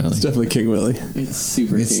King Willie. It's definitely King Willie. It's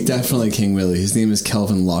super. It's definitely King Willie. His name is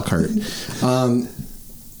Kelvin Lockhart.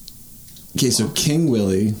 Okay, so King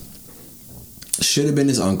Willie should have been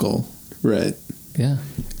his uncle, right? Yeah.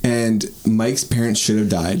 And Mike's parents should have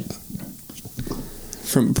died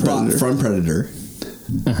from Predator. From Predator.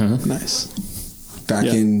 Nice. Back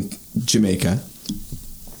in Jamaica,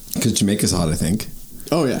 because Jamaica's hot, I think.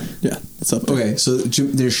 Oh yeah, it's up there. Okay, so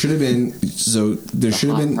there should have been. So there should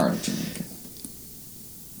have been. Part of Jamaica.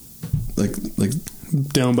 Like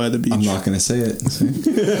down by the beach. I'm not going to say it.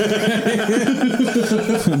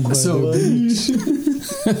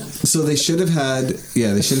 So they should have had.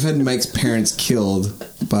 Yeah, they should have had Mike's parents killed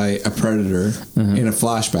by a predator in a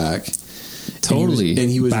flashback. Totally. And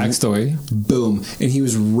he was backstory. Boom. And he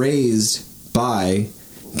was raised by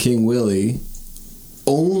King Willie.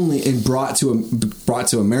 Only and brought to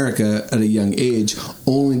America at a young age,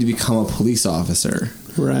 only to become a police officer.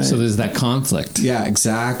 Right. So there's that conflict. Yeah,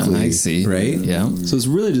 exactly. I see. Right. Yeah. So it's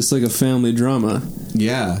really just like a family drama.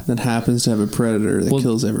 Yeah. That happens to have a predator that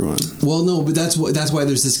kills everyone. Well, no, but that's why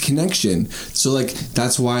there's this connection. So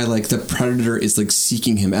that's why the predator is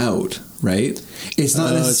seeking him out. Right. It's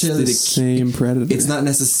not necessarily the same predator. It's not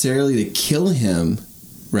necessarily to kill him.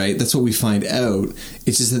 Right, that's what we find out.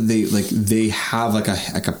 It's just that they have a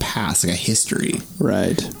past, a history.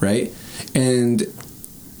 Right, and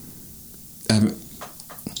yeah,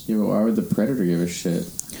 but why would the predator give a shit?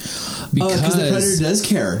 Because the predator does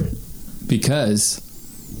care. Because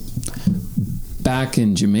back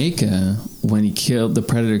in Jamaica, when the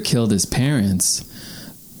predator killed his parents,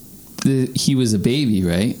 he was a baby,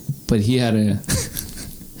 right? But he had a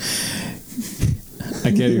I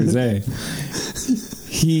can't even say.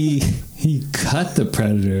 He cut the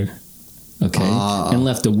predator, okay, and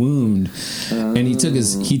left a wound. And he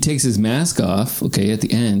takes his mask off, okay, at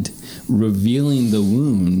the end, revealing the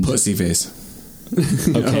wound. Pussy face.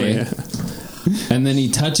 Okay. And then he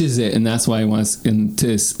touches it, and that's why he wants, and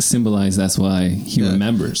to symbolize, that's why he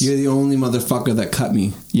remembers. You're the only motherfucker that cut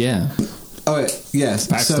me. Yeah. Oh, yes.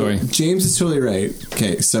 Backstory. So James is totally right.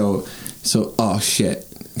 Okay, so oh shit.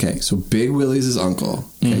 Okay, so Big Willie's his uncle.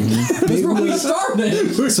 Okay. Mm-hmm. Big Willie We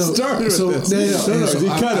started with this. No, he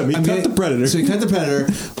cut him. He cut the predator. So he cut the predator.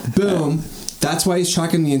 Boom. That's why he's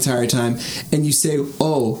tracking the entire time. And you say,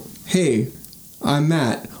 oh, hey, I'm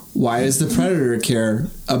Matt. Why does the predator care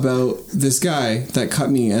about this guy that cut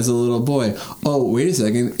me as a little boy? Oh, wait a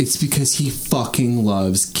second. It's because he fucking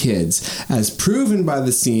loves kids. As proven by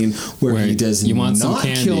the scene where he does not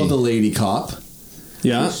kill the lady cop.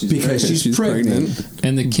 Yeah, because she's pregnant.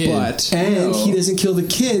 And the kid. He doesn't kill the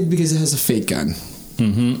kid because it has a fake gun.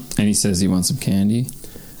 Mm-hmm. And he says he wants some candy.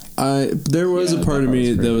 There was a part of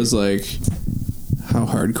me that was like, how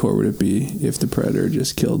hardcore would it be if the predator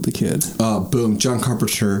just killed the kid? Boom. John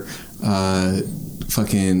Carpenter,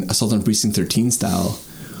 fucking Assault on Precinct 13 style,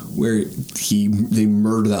 where they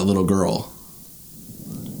murder that little girl.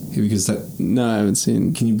 Because No, I haven't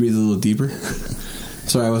seen. Can you breathe a little deeper?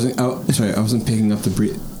 Sorry, I wasn't picking up the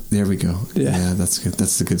breathe. There we go. Yeah, that's good.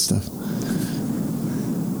 That's the good stuff.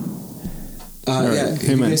 Right.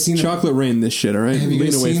 Hey man, chocolate rain this shit, all right?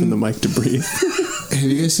 Lean away from the mic to breathe. Have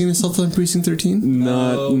you guys seen Assault on Precinct 13?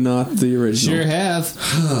 Not the original. Sure have.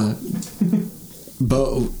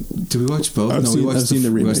 Do we watch both? I've seen the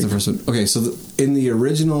remake. We watched the first one. Okay, so in the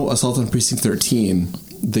original Assault on Precinct 13,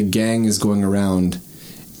 the gang is going around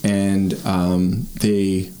and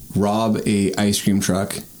they rob a ice cream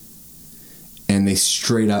truck and they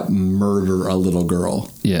straight up murder a little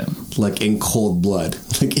girl. Yeah. Like in cold blood.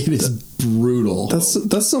 Like it is brutal.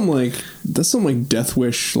 That's some Death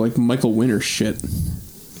Wish, like Michael Winner shit.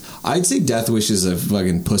 I'd say Death Wish is a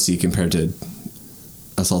fucking pussy compared to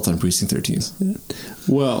Assault on Precinct 13. Yeah.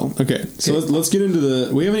 Well, okay. So let's get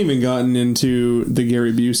into we haven't even gotten into the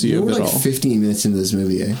Gary Busey of it all. We're like 15 minutes into this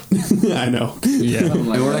movie, eh? I know. Yeah. And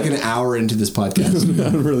we're like an hour into this podcast.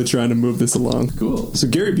 I'm really trying to move this along. Cool. So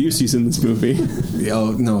Gary Busey's in this movie.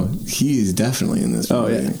 Oh, no. He's definitely in this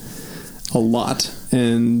movie. Oh, yeah. A lot.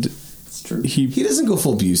 And it's true. He doesn't go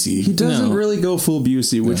full Busey. He doesn't really go full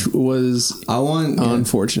Busey, which was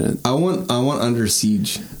unfortunate. I want Under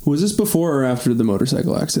Siege. Was this before or after the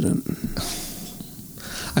motorcycle accident?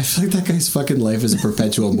 I feel like that guy's fucking life is a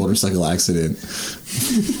perpetual motorcycle accident.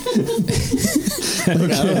 I don't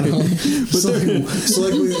know. So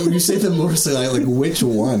when you say the motorcycle, like which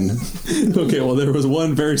one? Okay, well there was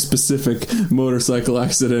one very specific motorcycle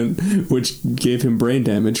accident which gave him brain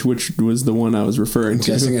damage, which was the one I was referring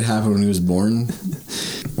to. I'm guessing it happened when he was born.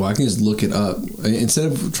 Well, I can just look it up instead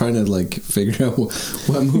of trying to like figure out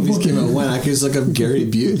what movies came out when. I can just look up Gary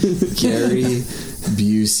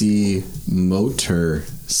Busey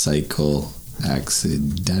motorcycle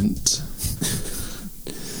accident.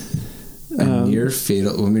 A near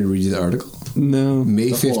fatal. Want me to read you the article? No.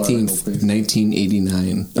 May 15th,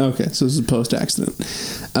 1989. Okay, so this is post-accident.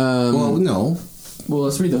 Well, no. Well,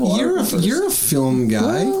 let's read the whole article. You're a film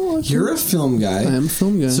guy. Well, you're a film guy. I am a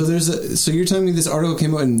film guy. So so you're telling me this article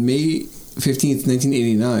came out in May 15th,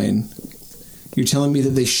 1989. You're telling me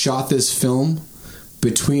that they shot this film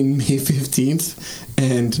between May 15th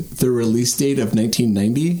and the release date of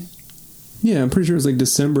 1990? Yeah, I'm pretty sure it was like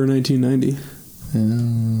December 1990.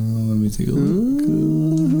 Let me take a look.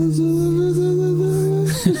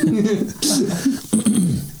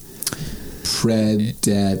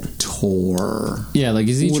 Predator. Yeah, like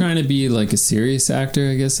is he trying to be like a serious actor,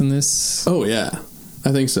 I guess, in this? Oh, yeah.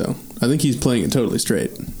 I think so. I think he's playing it totally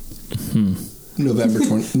straight. November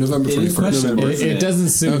 21st. It doesn't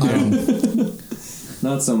suit him.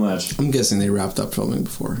 Not so much. I'm guessing they wrapped up filming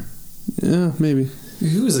before. Yeah, maybe.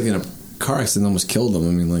 He was like in a car accident, almost killed him.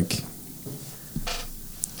 I mean, like,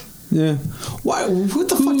 yeah. Why? What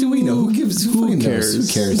the fuck do we know? Who cares? Who cares?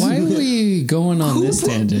 Why are we going on this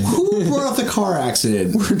tangent? Who brought up the car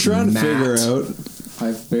accident? We're trying to figure out.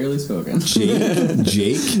 I've barely spoken.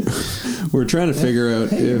 Jake. We're trying to figure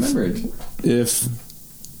out if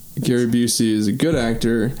Gary Busey is a good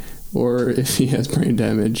actor or if he has brain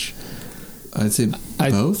damage. I'd say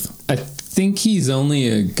both. I think he's only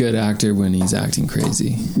a good actor when he's acting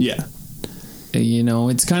crazy. Yeah. You know,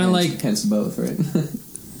 it's kind of like... Hence both, right?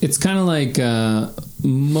 It's kind of like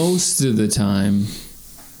most of the time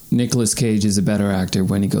Nicolas Cage is a better actor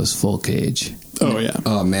when he goes full Cage. Oh, yeah.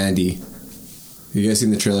 Oh, Mandy. You guys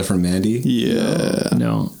seen the trailer for Mandy? Yeah.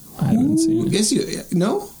 No, I haven't seen it. Yes, you...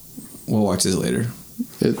 No? We'll watch this later.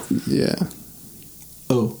 Yeah.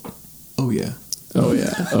 Oh. Oh, yeah. Oh,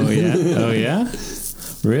 yeah. Oh, yeah? Oh, yeah?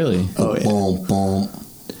 Really? Oh, yeah. Boom, boom.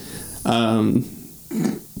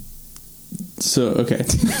 So, okay. I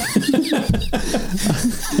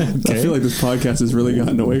feel like this podcast has really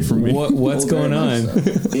gotten away from me. What's going on?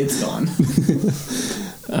 It's gone.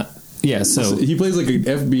 Yeah, so he plays like an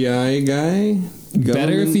FBI guy.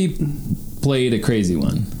 Better if he played a crazy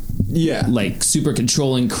one. Yeah. Like super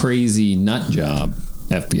controlling, crazy nut job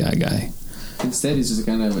FBI guy. Instead, he's just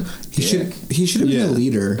kind of a dick. He should have been the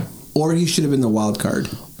leader, or he should have been the wild card.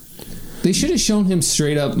 They should have shown him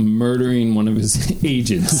straight up murdering one of his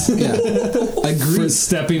agents. Yeah, I agree. For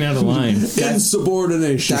stepping out of line.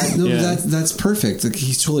 Insubordination. That's perfect. Like,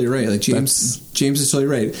 he's totally right. Like James is totally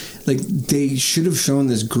right. Like they should have shown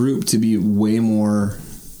this group to be way more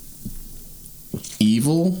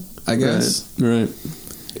evil, I guess. Right.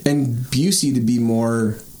 And Busey to be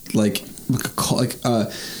more like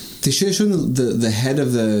they should have shown the head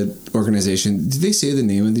of the organization. Did they say the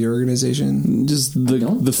name of the organization? Just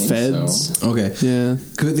the feds. So. Okay. Yeah.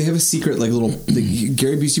 Cause they have a secret like little.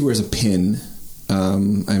 Gary Busey wears a pin. I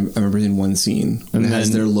remember in one scene and it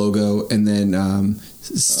has their logo, and then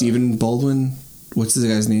Stephen Baldwin. What's the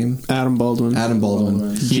guy's name? Adam Baldwin.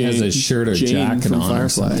 He has a shirt or jacket on.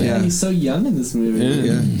 Firefly. Yeah, he's so young in this movie.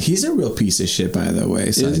 Yeah. He's a real piece of shit, by the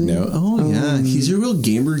way. Side note. Oh, yeah. He's a real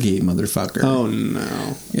Gamergate motherfucker. Oh,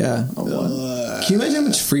 no. Yeah. Can you imagine how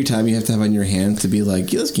much free time you have to have on your hands to be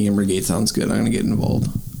like, yeah, this Gamergate sounds good. I'm going to get involved.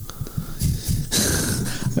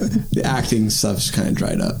 The acting stuff's kind of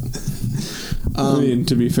dried up. I mean,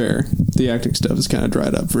 to be fair, the acting stuff is kind of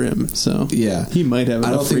dried up for him. So yeah, he might have.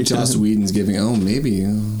 I don't think Joss Whedon's giving. Oh, maybe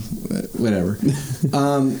whatever.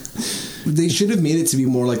 They should have made it to be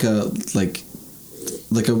more like a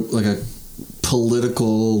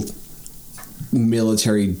political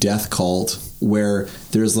military death cult where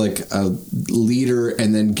there's like a leader,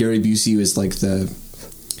 and then Gary Busey was like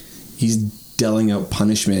he's dealing out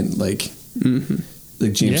punishment, like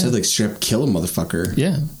James said, like straight up kill a motherfucker.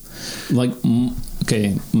 Yeah. Like,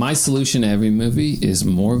 okay, my solution to every movie is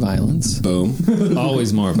more violence. Boom.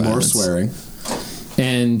 Always more violence. More swearing.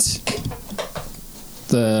 And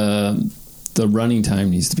the running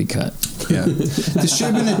time needs to be cut. Yeah.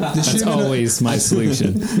 That's always my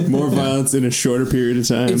solution. More violence in a shorter period of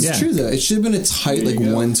time. It's true, though. It should have been a tight,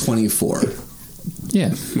 124.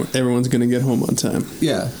 Yeah. Everyone's going to get home on time.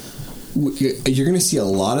 Yeah. You're going to see a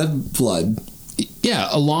lot of blood. Yeah,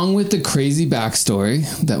 along with the crazy backstory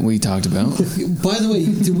that we talked about. By the way,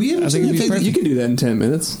 did we ever you can do that in 10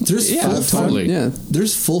 minutes. There's totally.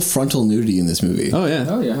 There's full frontal nudity in this movie. Oh, yeah.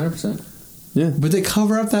 100%. Yeah. But they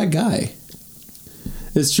cover up that guy.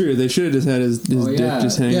 It's true. They should have just had his dick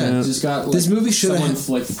just hanging out. Just got, this movie should have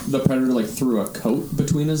the Predator threw a coat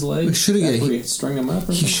between his legs. He strung him up.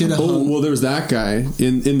 He should have. Well, there was that guy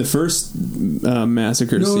in the first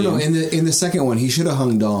massacre scene. No. In the second one, he should have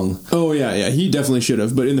hung dong. Oh yeah. He definitely should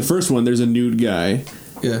have. But in the first one, there's a nude guy.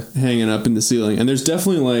 Yeah. Hanging up in the ceiling. And there's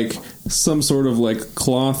definitely like some sort of like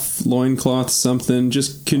loincloth, something,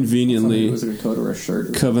 just conveniently. It was like a coat or a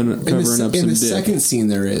shirt. Covering up some dick. In the second scene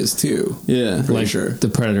there is too. Yeah. Pretty sure. The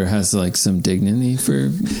Predator has like some dignity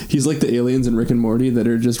for... He's like the aliens in Rick and Morty that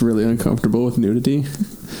are just really uncomfortable with nudity.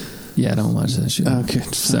 Yeah, I don't watch that shit. Okay.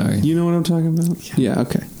 Sorry. You know what I'm talking about? Yeah,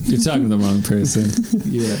 okay. You're talking to the wrong person.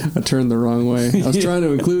 Yeah. I turned the wrong way. I was trying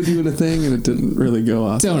to include you in a thing and it didn't really go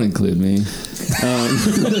off. Don't include me.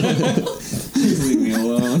 Please leave me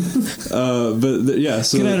alone. So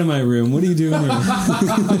get out of my room. What are you doing here?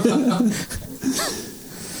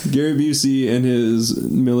 Gary Busey and his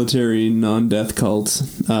military non-death cult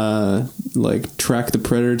track the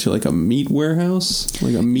Predator to like a meat warehouse,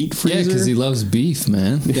 like a meat freezer. Yeah, because he loves beef,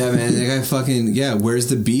 man. Yeah, man. That guy fucking... Yeah, where's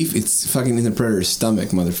the beef? It's fucking in the Predator's stomach,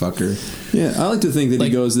 motherfucker. Yeah, I like to think that he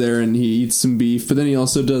goes there and he eats some beef, but then he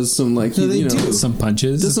also does some some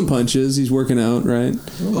punches. Does some punches. He's working out, right?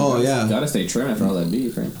 Oh, yeah. Gotta stay trim after all that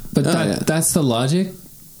beef, right? But that's the logic.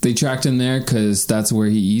 They tracked him there because that's where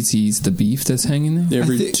he eats. He eats the beef that's hanging there?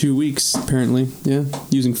 Every 2 weeks, apparently. Yeah.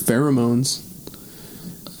 Using pheromones.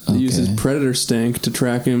 They use his predator stank to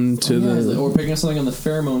track him to or picking up something on the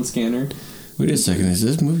pheromone scanner. Wait a second. Is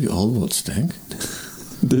this movie all about stank?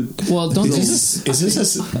 Well, don't is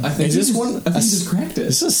this I think you just cracked it.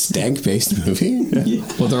 Is this a stank-based movie? Yeah.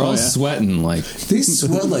 Well, they're all sweating like... They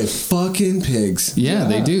sweat like fucking pigs. Yeah,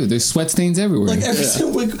 they do. There's sweat stains everywhere. Like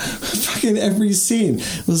fucking every scene.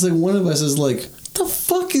 It was like one of us is like, what the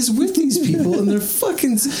fuck is with these people? And they're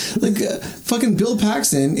fucking fucking Bill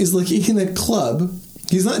Paxton is like in a club.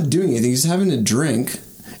 He's not doing anything. He's having a drink.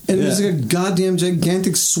 And there's like a goddamn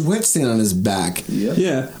gigantic sweat stain on his back. Yep.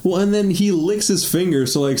 Yeah. Well, and then he licks his finger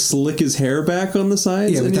to like slick his hair back on the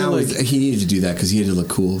sides. Yeah, but and he needed to do that because he had to look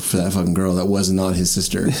cool for that fucking girl that was not his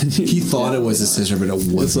sister. He thought it was his sister, but it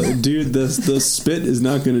wasn't. It's like, dude, the spit is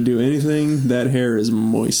not going to do anything. That hair is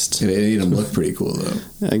moist. It made him look pretty cool, though.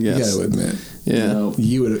 I guess. You gotta admit. Yeah. No.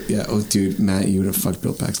 You would have, yeah. Oh, dude, Matt, you would have fucked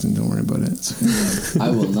Bill Paxton. Don't worry about it. I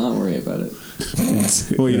will not worry about it.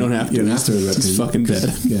 Well, you don't have to. You don't have to worry about it. He's fucking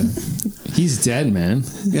dead. Yeah. He's dead, man.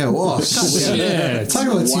 Yeah, well, shit. Talk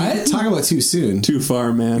about too soon. Too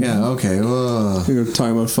far, man. Yeah, okay. We're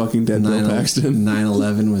talking about fucking dead Bill Paxton.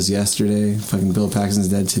 9/11 was yesterday. Fucking Bill Paxton's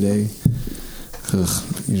dead today. Ugh,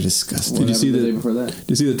 you're disgusting. Did you see the day before that? Did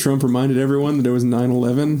you see that Trump reminded everyone that it was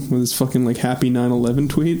 9/11 with his fucking like happy 9/11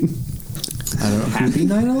 tweet? I don't know. Happy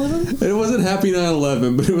 9/11? It wasn't happy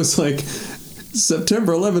 9/11, but it was like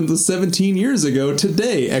September 11th was 17 years ago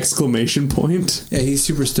today! Exclamation point. Yeah, he's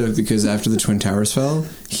super stoked because after the Twin Towers fell,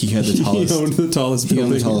 he had the tallest. He owned the tallest building.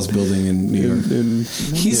 He owned the tallest building in New York.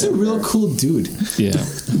 He's a real cool dude. Yeah.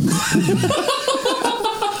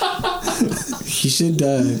 He should.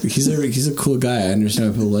 He's a cool guy. I understand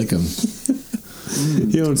why people like him.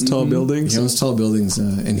 He owns tall buildings. He owns tall buildings,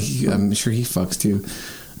 and I'm sure he fucks too.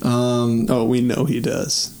 Oh, we know he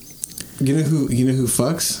does. You know who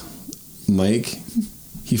fucks? Mike.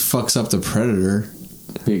 He fucks up the Predator.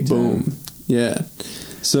 Big time. Boom. Yeah.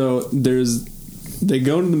 So they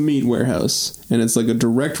go to the meat warehouse, and it's like a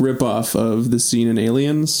direct ripoff of the scene in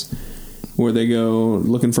Aliens, where they go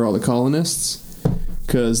looking for all the colonists.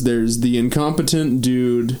 Because there's the incompetent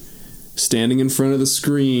dude standing in front of the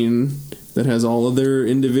screen that has all of their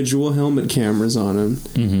individual helmet cameras on him.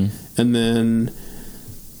 Mm-hmm. And then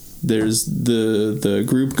there's the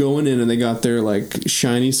group going in, and they got their like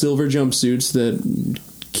shiny silver jumpsuits that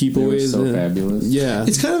keep away. So fabulous. Yeah,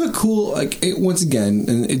 it's kind of a cool once again,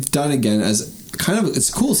 and it's done again as kind of it's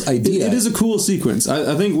a cool idea. It is a cool sequence.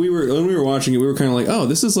 I think when we were watching it, we were kind of like, oh,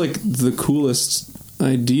 this is like the coolest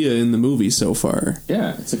idea in the movie so far.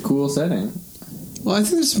 Yeah, it's a cool setting. Well, I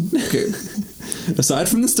think there's aside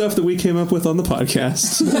from the stuff that we came up with on the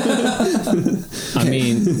podcast. I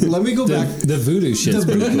mean, let me go back. The voodoo shit's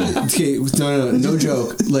pretty cool. Okay, no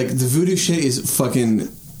joke. Like the voodoo shit is fucking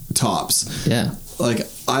tops. Yeah, like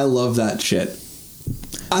I love that shit.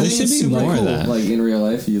 There should be more of that. Like in real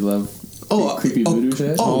life, you love creepy voodoo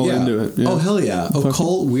shit. Oh yeah. Into it. Yeah. Oh hell yeah!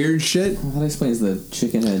 Occult weird shit. Well, that explains the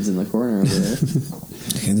chicken heads in the corner over there.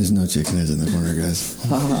 Okay, there's no chicken heads in the corner, guys.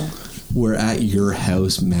 We're at your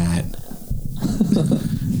house, Matt.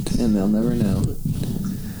 And they'll never know.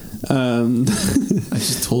 I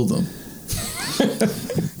just told them.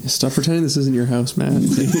 Stop pretending this isn't your house, Matt.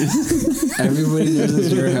 Everybody knows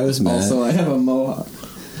it's your house, Matt. Also, I have a mohawk.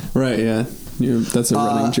 Right, yeah. That's a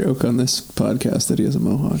running joke on this podcast that he has a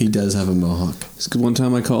mohawk. He does have a mohawk. Because one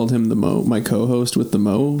time I called him my co-host with the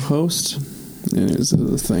Mo host. And it was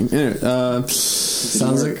a thing. Anyway,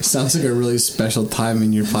 sounds like a really special time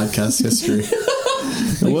in your podcast history.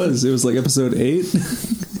 It was like episode 8.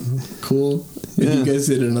 Cool. Yeah. You guys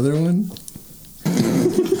did another one?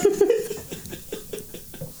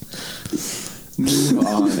 Move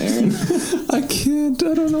on, Aaron. I can't.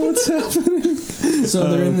 I don't know what's happening. So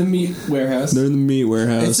they're in the meat warehouse. They're in the meat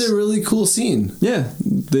warehouse. It's a really cool scene. Yeah.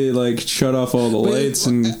 They like shut off all the lights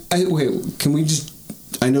and... Wait, can we just...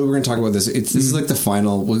 I know we're going to talk about this. This is like the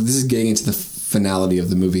final... Well, this is getting into the finality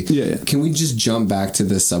of the movie. Yeah. Can we just jump back to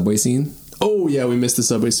the subway scene? Oh, yeah, we missed the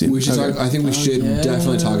subway scene. We should talk, I think we should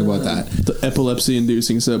definitely talk about that. The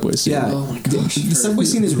epilepsy-inducing subway scene. Yeah. Oh, my gosh. The subway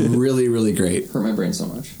scene is really, really great. Hurt my brain so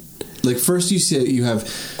much. Like, first you have...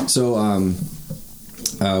 So,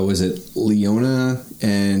 was it Leona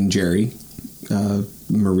and Jerry...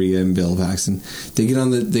 Maria and Bill Paxton. They get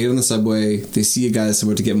on the subway. They see a guy that's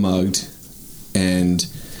about to get mugged, and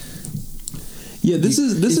this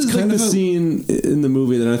is like the scene in the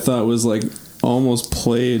movie that I thought was like almost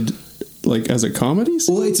played like as a comedy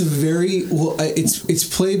scene. Well, it's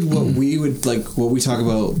played what we would like what we talk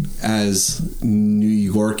about as New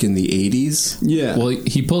York in the 80s. Yeah. Well,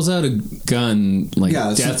 he pulls out a gun like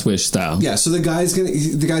Death Wish style. Yeah. So the guy's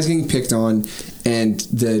getting picked on, and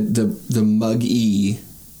the mug-y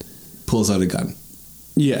pulls out a gun.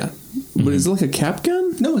 Yeah. But is it like a cap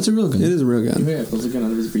gun? No, it's a real gun. It is a real gun. Yeah, pulls a gun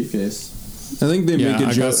out of his briefcase. I think they make a joke.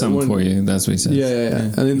 I got something for you. That's what he says.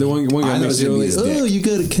 Yeah. I think the one guy makes it like, oh, you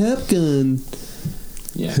got a cap gun.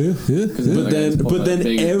 Yeah. But then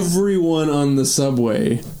everyone on the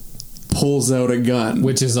subway pulls out a gun,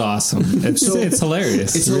 which is awesome. It's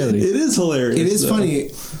hilarious. It is hilarious. It is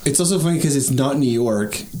funny. It's also funny because it's not New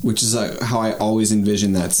York, which is how I always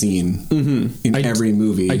envision that scene in every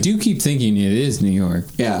movie. I do keep thinking it is New York.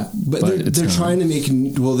 Yeah, but they're trying to make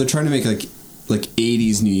like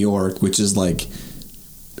 80s New York, which is like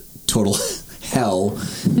total hell,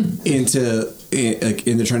 and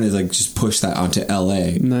they're trying to like just push that onto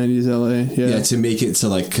LA, 90s LA, yeah, to make it so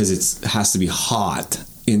like because it has to be hot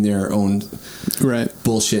in their own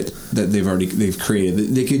bullshit that they've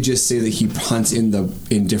created. They could just say that he hunts in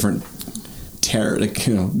different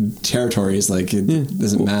territories, like it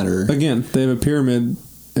doesn't matter. Again, they have a pyramid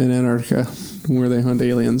in Antarctica where they hunt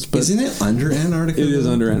aliens, but isn't it under Antarctica? It is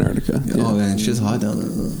under Antarctica. Yeah. Oh man, it's just hot down there.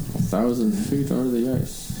 1,000 feet under the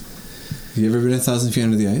ice. Have you ever been 1,000 feet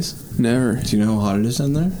under the ice? Never. Do you know how hot it is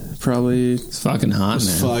down there? Probably. It's fucking hot, man.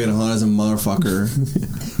 It's fucking hot as a motherfucker.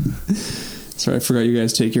 Sorry, I forgot you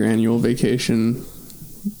guys take your annual vacation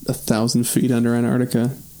 1,000 feet under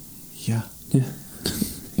Antarctica. Yeah.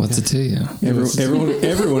 What's it to you?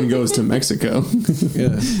 Everyone goes to Mexico.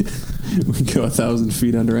 Yeah. We go 1,000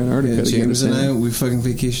 feet under Antarctica. Yeah, James and I, we fucking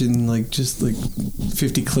vacation just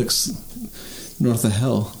 50 clicks north of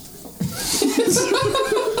hell.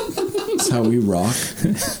 That's how we rock.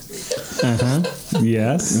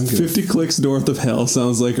 Yes. 50 clicks north of hell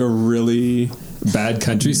sounds like a really bad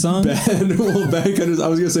country song. Bad country. I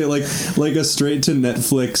was gonna say like a straight to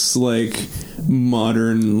Netflix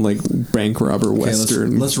modern bank robber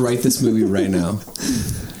western. Let's write this movie right now.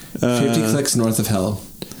 50 clicks north of hell.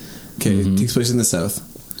 Okay, it takes place in the south.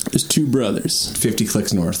 There's two brothers. 50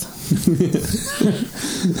 clicks north.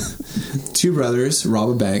 Two brothers rob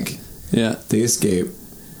a bank. Yeah. They escape.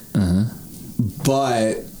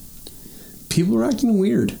 But people are acting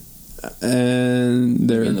weird. And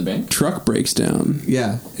their in the bank? truck breaks down.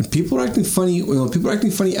 Yeah. And people are acting funny. People are acting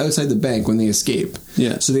funny outside the bank when they escape.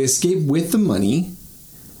 Yeah. So they escape with the money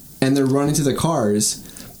and they're running to the cars,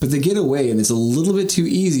 but they get away and it's a little bit too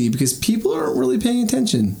easy because people aren't really paying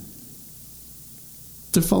attention.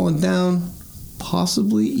 They're falling down,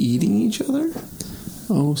 possibly eating each other.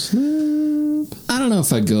 Oh, snap. I don't know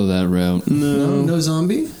if I'd go that route. No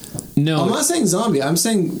zombie? No. I'm not saying zombie. I'm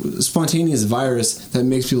saying spontaneous virus that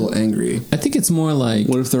makes people angry. I think it's more like...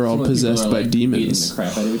 What if they're all possessed by demons? Beating the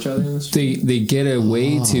crap out of each other in the street? They get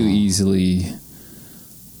away too easily,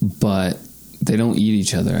 but they don't eat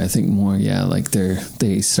each other. I think more,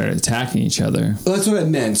 they start attacking each other. Well, that's what I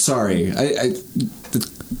meant. Sorry. I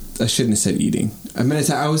shouldn't have said eating. I meant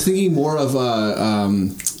I was thinking more of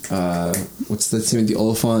what's that name? The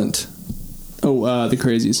Oliphant. Oh, the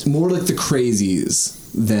Crazies. More like the Crazies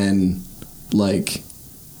than like.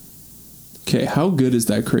 Okay, how good is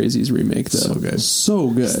that Crazies remake though? So good, so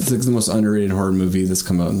good. It's like the most underrated horror movie that's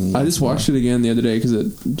come out. I just watched it again the other day because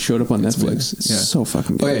it showed up on Netflix. It's so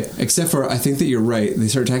fucking good. Okay, except for I think that you're right. They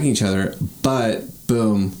start attacking each other, but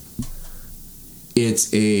boom,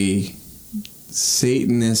 it's a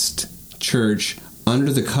Satanist church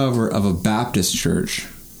under the cover of a Baptist church.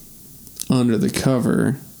 Under the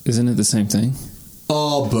cover. Isn't it the same thing?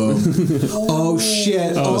 Oh, boom. Oh,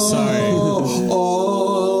 shit. Oh, sorry.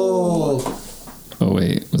 Oh,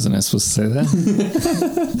 wait. Wasn't I supposed to say that?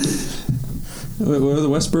 What are the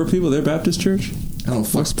Westboro people? They're Baptist church? I don't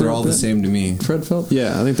fuck. They're all the same to me. Fred Phelps?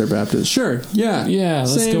 Yeah, I think they're Baptist. Sure. Yeah. Yeah,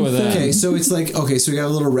 let's go with that. Okay, so it's like, so we got a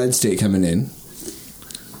little red state coming in.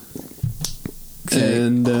 Okay.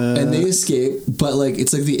 And they escape, but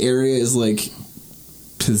it's like the area is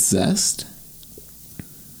possessed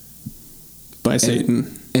by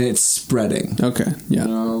Satan, and it's spreading. Okay, yeah.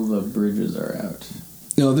 And all the bridges are out.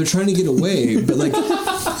 No, they're trying to get away, but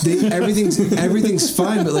everything's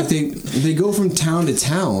fine. But they go from town to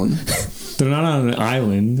town. They're not on an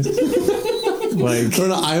island. They're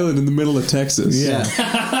on an island in the middle of Texas. Yeah.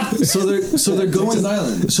 so they're going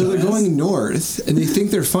going north, and they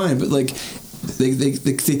think they're fine, but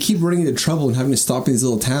They keep running into trouble and having to stop in these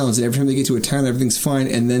little towns, and every time they get to a town, everything's fine,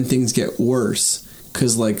 and then things get worse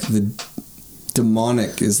because the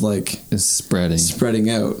demonic is spreading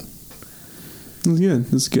out. That's good.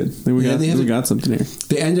 That's good. We got something here.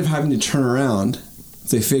 They end up having to turn around.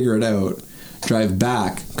 They figure it out, drive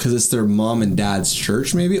back because it's their mom and dad's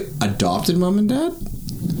church. Maybe adopted mom and dad.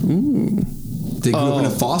 Ooh. They grew up in a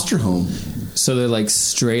foster home. So they're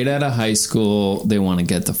straight out of high school. They want to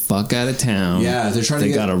get the fuck out of town. Yeah, they're trying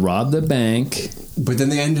They got to rob the bank. But then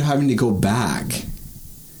they end up having to go back.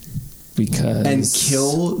 because and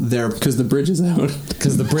kill their because the bridge is out.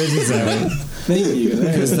 Because the bridge is out. Thank you.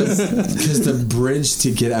 Because the bridge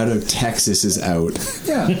to get out of Texas is out.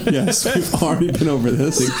 Yeah. Yes, we've already been over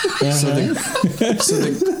this.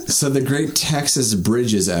 So the Great Texas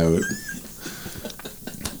Bridge is out.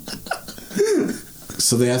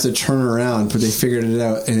 So they have to turn around, but they figured it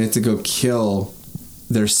out, and they have to go kill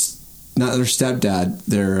not their stepdad,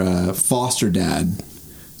 their foster dad,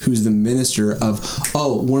 who's the minister of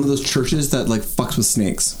one of those churches that like fucks with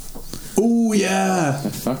snakes. Oh yeah, I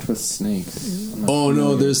fucked with snakes. Oh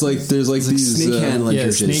no, there's like these snake handling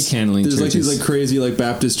churches. Snake handling there's churches. like these like crazy like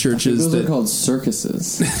Baptist churches those are called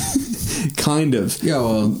circuses. Kind of. Yeah,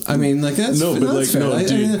 well, I mean, like that's no, but that's like fair. no,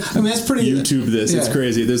 dude. I mean, that's pretty. YouTube this, it's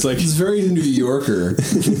crazy. There's like it's very New Yorker.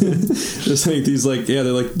 There's like these like they're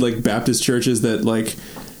like Baptist churches that like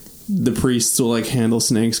the priests will like handle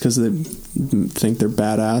snakes because they think they're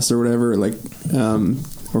badass or whatever, like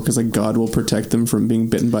or because like God will protect them from being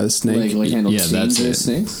bitten by the snake. Like handle dangerous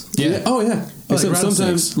snakes. Yeah. Oh yeah. Except like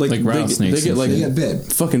sometimes like rattlesnakes. They get bit.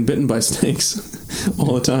 fucking bitten by snakes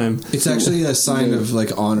all the time. It's actually a sign of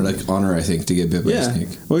like honor, I think, to get bit by a snake.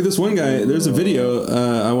 Well, like this one guy, there's a video.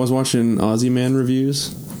 I was watching Aussie Man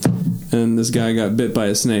reviews, and this guy got bit by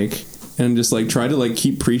a snake, and just like tried to like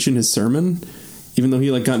keep preaching his sermon, even though he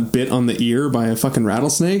like got bit on the ear by a fucking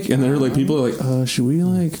rattlesnake. And there were like people are like, should we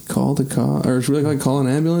like call the car, or should we like call an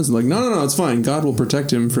ambulance? And like, no, it's fine. God will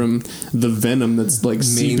protect him from the venom that's like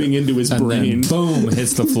seeping into his brain. Then, boom,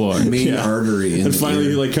 hits the floor. Main artery. And finally,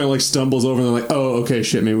 he like kind of like stumbles over, and they're like, oh, okay,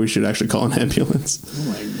 shit, maybe we should actually call an ambulance. Oh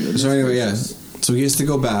my goodness. So anyway, yeah. So he has to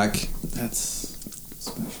go back. That's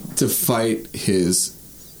special. To fight his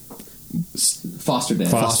foster dad,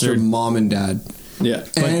 foster mom and dad. Yeah,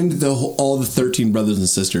 and all the 13 brothers and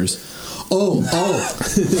sisters. Of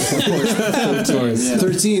course,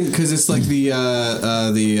 13 because it's like the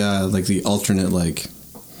alternate like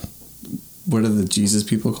what are the Jesus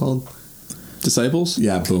people called? Disciples?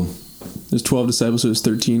 Yeah, boom. There's 12 disciples, so there's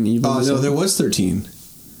 13 evil. Oh no, there was 13.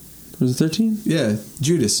 Was it 13? Yeah,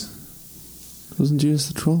 Judas. Wasn't Judas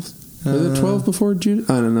the 12th? Was there 12 before Judas?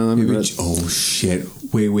 I don't know. Oh shit!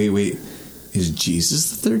 Wait. Is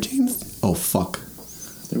Jesus the 13th? Oh fuck.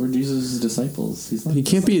 They were Jesus' disciples. He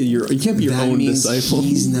can't be your own disciple.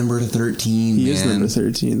 He's number 13. He is number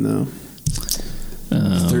 13, though.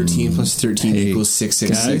 13 plus 13 equals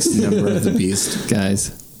 666. Number of the beast,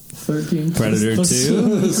 guys. 13. Predator 2. I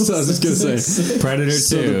was just gonna say Predator 2.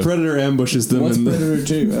 So the Predator ambushes them. What's Predator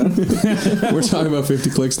 2? We're talking about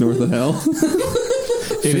 50 Clicks North of Hell.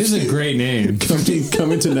 It is a great name.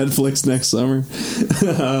 Coming to Netflix next summer.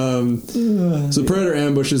 So Predator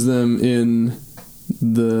ambushes them in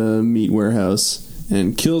the meat warehouse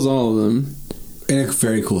and kills all of them. In a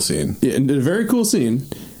very cool scene. Yeah, in a very cool scene.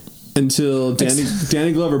 Until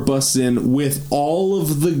Danny Glover busts in with all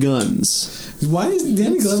of the guns. Why is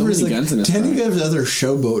Danny Glover Danny Glover's other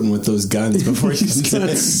showboating with those guns before he's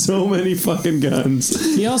got so many fucking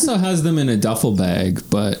guns. He also has them in a duffel bag,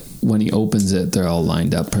 but when he opens it, they're all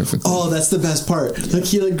lined up perfectly. Oh, that's the best part. Like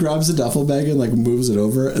he like grabs the duffel bag and like moves it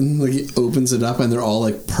over, and like he opens it up, and they're all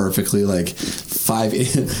like perfectly like 3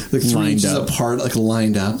 inches apart, like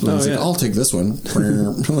lined up. And he's like, I'll take this one.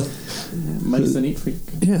 Mike's the neat freak.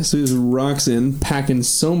 Yeah, so he just rocks in, packing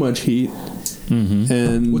so much heat. Mm-hmm.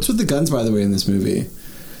 And what's with the guns, by the way, in this movie?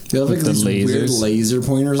 They have like these weird laser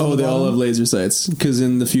pointers. Oh, they all have laser sights because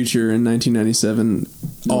in the future, in 1997,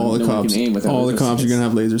 all the cops are gonna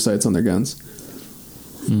have laser sights on their guns.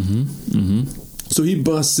 Mm-hmm. Mm-hmm. So he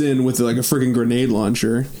busts in with like a freaking grenade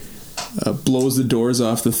launcher, blows the doors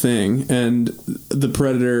off the thing, and the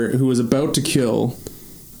Predator, who was about to kill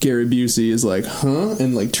Gary Busey, is like, huh?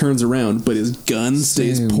 And like turns around, but his gun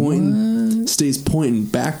stays pointing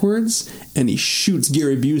backwards, and he shoots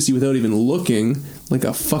Gary Busey without even looking, like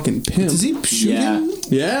a fucking pimp. Does he shoot him?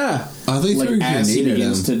 Yeah. I think like as he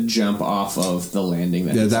begins to jump off of the landing.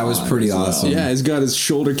 That was pretty awesome. Yeah, he's got his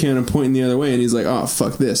shoulder cannon pointing the other way, and he's like, oh,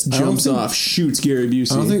 fuck this. Jumps off, shoots Gary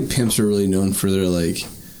Busey. I don't think pimps are really known for their like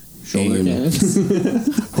shoulder cannons.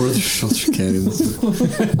 Or their shoulder cannons.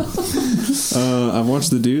 I've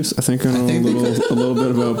watched The Deuce. I think I know a little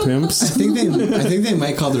bit about pimps. I think they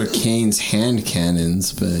might call their canes hand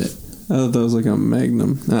cannons, but I thought that was like a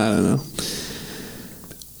magnum. I don't know.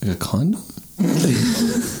 Like a condom?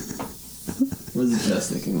 Was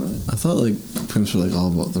just thinking that. I thought like pimps were like all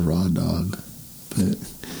about the raw dog, but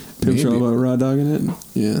pimps are all about raw dogging it.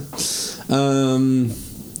 Yeah.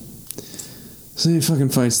 So he fucking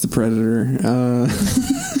fights the Predator,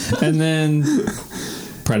 and then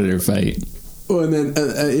Predator fight. Oh, and then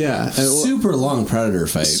super long predator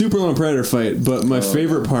fight. But my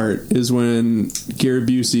favorite part is when Gary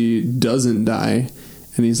Busey doesn't die,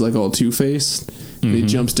 and he's like all two-faced. And he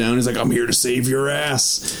jumps down. He's like, "I'm here to save your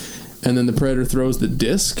ass." And then the predator throws the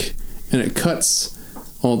disc, and it cuts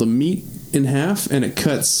all the meat in half, and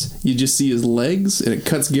you just see his legs, and it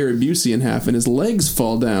cuts Gary Busey in half, and his legs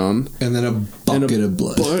fall down, and then a bucket of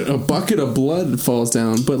blood. A bucket of blood falls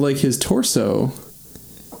down, but like his torso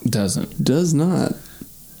does not.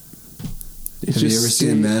 Have you ever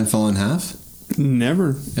seen a man fall in half?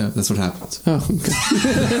 Never. Yeah, that's what happens. Oh, okay.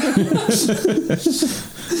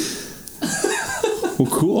 Well,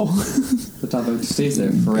 cool. The topic stays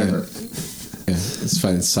there forever. Yeah, it's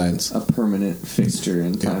fine. It's science. A permanent fixture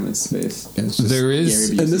in time and space. Yeah, there is,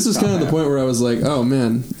 and this is kind of the point where I was like, "Oh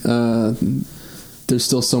man, there's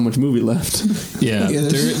still so much movie left." Yeah,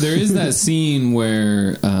 there is that scene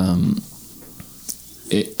where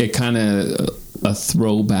it kind of a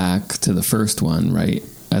throwback to the first one, right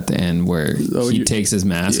at the end, where he takes his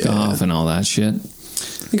mask off and all that shit.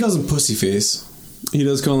 He calls him pussy face. He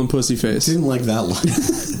does call him pussy face. Didn't like that line.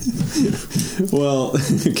 Well,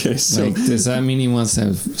 okay, so like, does that mean he wants to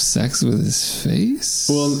have sex with his face?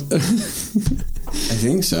 Well, I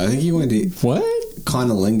think so. I think he went to what?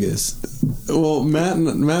 Conolingus. Well, Matt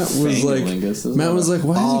was like,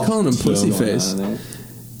 why is he calling him pussy face?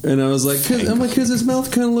 And I was like, because his mouth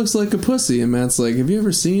kind of looks like a pussy. And Matt's like, have you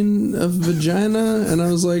ever seen a vagina? And I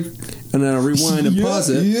was like, and then I rewind and pause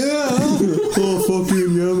it. Yeah. Oh,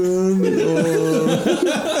 fucking yeah, man.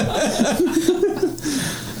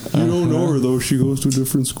 You don't know her, though. She goes to a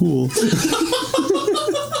different school.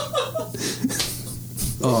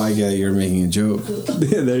 Oh, I get it. You're making a joke.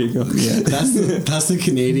 Yeah, there you go. Yeah, that's the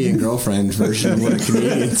Canadian girlfriend version of what a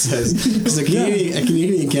Canadian says. Because a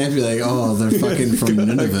Canadian can't be like, oh, they're fucking from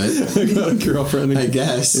Nunavut. I got a girlfriend. I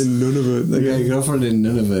guess in Nunavut. I got a girlfriend in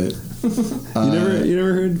Nunavut. You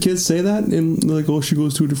never heard kids say that? In like, oh, she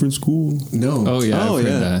goes to a different school. No. Oh yeah. I've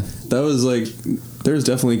heard that. That was like, there's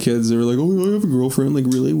definitely kids that were like, oh, I have a girlfriend. Like,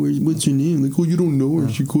 really? What's your name? Like, oh, you don't know her.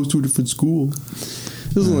 She goes to a different school.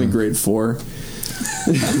 This was only grade 4.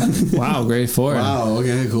 Wow, grade 4. Wow,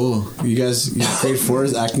 okay, cool. You guys, grade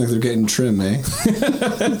 4s acting like they're getting trim, eh?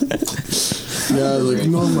 Yeah, like,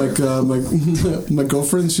 no, my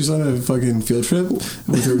girlfriend, she's on a fucking field trip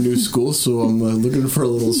with her new school, so I'm looking for a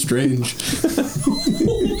little strange.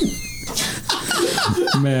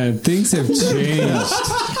 Man, things have changed.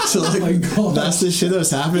 So, like, that's the shit that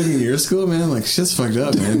was happening in your school, man? Like, shit's fucked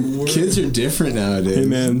up, man. Kids are different nowadays. Hey,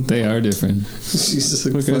 man. They are different. She's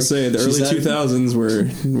like, what can I say? The early 2000s were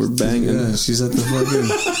banging. Yeah, she's at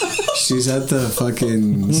the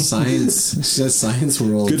fucking science. She's at Science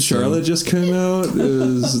World. Good Charlotte just came out. It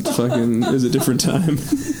was a different time.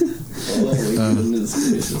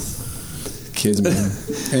 Kids, man.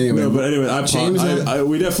 Anyway,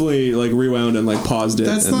 we definitely like rewound and like paused it.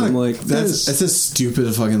 That's a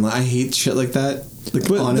stupid fucking line. I hate shit like that. Like,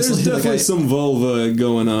 but honestly, there's definitely some vulva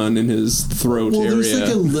going on in his throat area. There's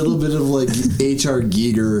like a little bit of like H.R.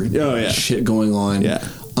 Giger shit going on. Yeah.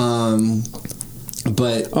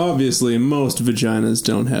 But obviously, most vaginas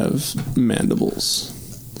don't have mandibles.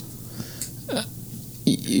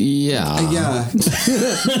 Yeah. I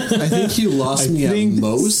think you lost me at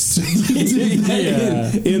most.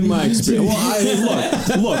 Yeah. In my experience.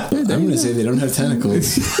 Well, look. I'm going to say they don't have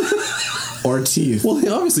tentacles. Or teeth. Well, they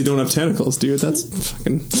obviously don't have tentacles, dude. That's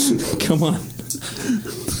fucking... Come on.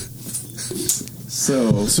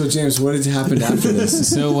 So James, what had happened after this?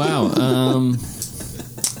 So, wow.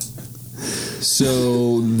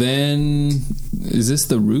 So then... Is this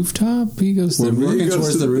the rooftop? He goes to the rooftop. He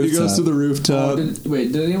goes to the rooftop.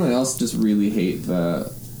 Did anyone else just really hate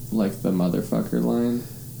the motherfucker line?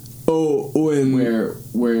 Oh, when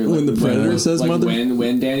the predator says mother?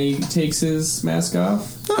 When Danny takes his mask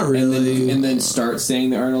off? Not really. And then starts saying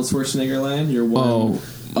the Arnold Schwarzenegger line? You're one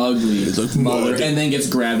ugly mother. And then gets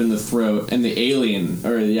grabbed in the throat. And the alien,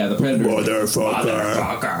 the predator.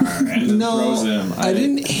 Motherfucker. And then throws him. I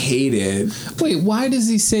didn't hate it. Wait, why does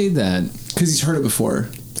he say that? Because he's heard it before.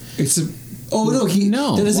 That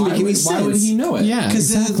doesn't make any sense. Why would he know it? Yeah, because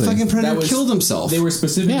the fucking predator killed himself. They were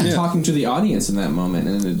specifically talking to the audience in that moment,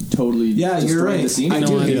 and it totally you're right. The scene. I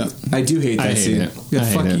do hate that scene. Yeah,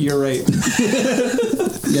 fuck it. You're right.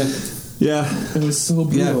 Yeah, it was so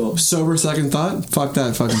brutal. Yeah. Sober second thought. Fuck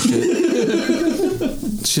that fucking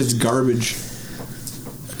shit. Shit's garbage.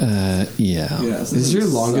 This is your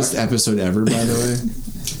longest episode ever, by the way.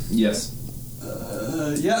 Yes.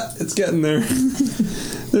 Yeah, it's getting there.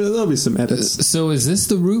 There'll be some edits. So is this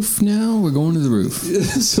the roof now? We're going to the roof.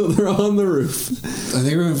 So they're on the roof. I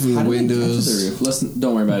think we're going from the windows.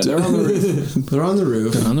 Don't worry about it. They're on the roof. They're on the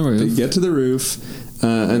roof. They're on the roof. They get to the roof,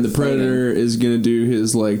 and the Predator is going to do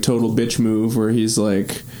his like total bitch move where he's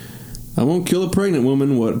like, I won't kill a pregnant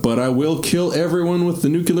woman, but I will kill everyone with the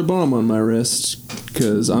nuclear bomb on my wrist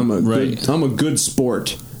because I'm a good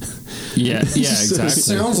sport. Yeah, exactly.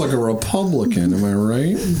 Sounds like a Republican, am I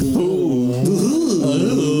right?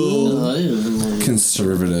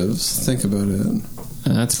 Conservatives. Think about it.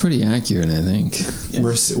 That's pretty accurate, I think. Yeah.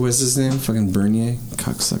 What's his name? Fucking Bernier?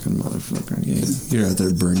 Cocksucking motherfucker. Yeah, you're out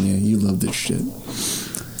there, Bernier. You love this shit.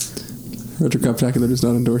 Retro Craptacular does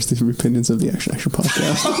not endorse the opinions of the Action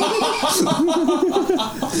podcast.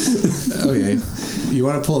 Okay. You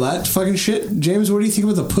want to pull that fucking shit? James, what do you think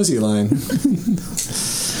about the pussy line?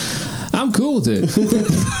 I'm cool with it.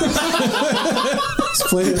 Let's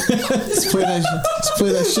play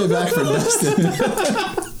that shit back for Dustin.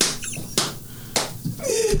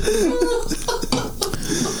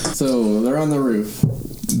 So they're on the roof.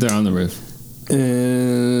 They're on the roof.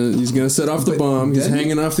 And he's going to set off the bomb. He's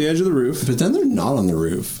hanging off the edge of the roof. But then they're not on the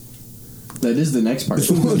roof. That is the next part.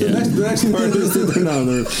 The next part is that they're not on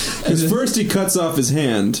the roof. Because first he cuts off his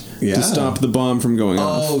hand to stop the bomb from going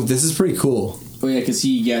off. Oh, this is pretty cool. Oh yeah, because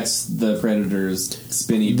he gets the Predator's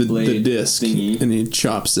spinny blade, the disc, thingy, and he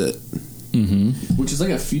chops it. Mm-hmm. Which is like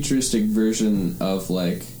a futuristic version of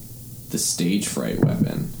like the stage fright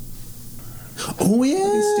weapon. Oh yeah,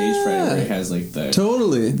 like stage fright where it has like the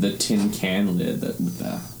the tin can lid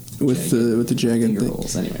with the jagged finger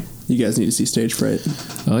holes. Anyway, you guys need to see Stage Fright.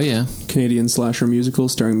 Oh yeah, Canadian slasher musical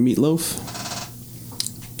starring Meatloaf.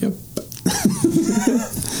 Yep.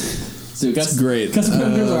 So it cuts great. Cuts the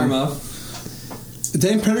Predator's arm off.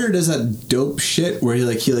 Dan Predator does that dope shit where he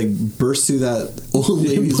bursts through that old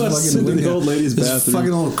lady's fucking window. The old lady's this bathroom.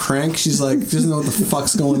 Fucking old crank. She's like, doesn't know what the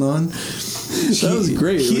fuck's going on. That was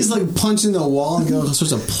great. He's like punching the wall and getting all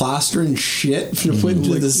sorts of plaster and shit to put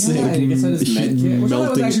into the sink. Yeah, he gets out his med kit. Which I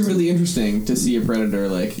thought was actually really interesting to see a Predator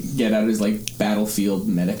like get out his like battlefield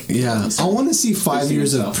medic. Yeah, I want to see 5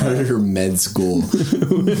 years of Predator med school.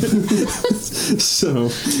 So,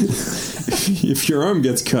 if your arm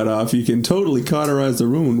gets cut off, you can totally cauterize the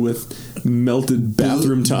wound with melted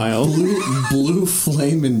bathroom tile, blue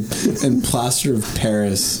flame, and plaster of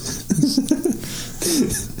Paris.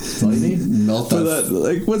 That's all you need. Melt that.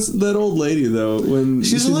 Like, what's that old lady though? When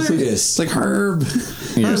she's hilarious. It's like Herb.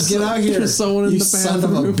 Herb, get out here! Someone in you the son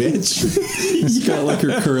of a bitch. She's got like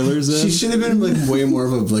her curlers in. She should have been like way more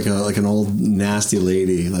of like an old nasty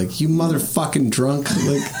lady. Like, you motherfucking drunk.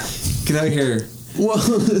 Like, get out here. Well,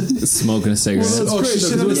 smoking a cigarette. Well,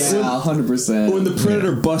 that's great. Yeah, 100%. When the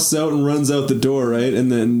Predator busts out and runs out the door, right,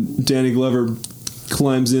 and then Danny Glover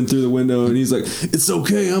climbs in through the window and he's like, "It's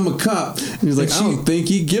okay, I'm a cop." And he's like, "I don't think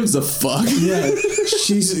he gives a fuck." Yeah,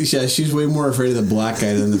 she's way more afraid of the black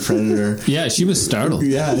guy than the Predator. Yeah, she was startled.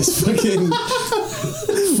 Yeah, it's fucking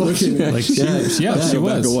like she was.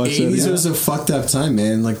 80s was a fucked up time,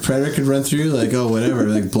 man. Like, Predator could run through, like, oh, whatever.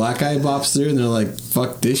 Like, black guy bops through and they're like,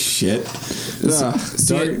 fuck this shit.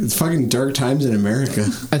 It's fucking dark times in America.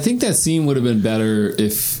 I think that scene would have been better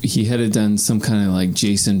if he had done some kind of like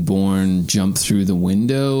Jason Bourne jump through the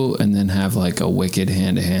window and then have like a wicked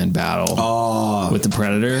hand-to-hand battle with the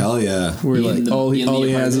Predator. Hell yeah. Where like all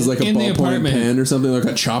he has is like a ballpoint pen or something, like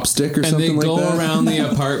a chopstick or something like that. And they go around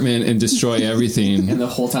the apartment and destroy everything. And the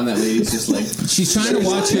whole time that lady's just like, she's trying to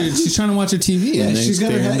watch her TV. Yeah, and she's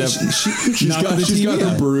got her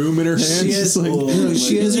broom in her hand. Exactly. You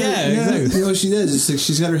know what she does? It's like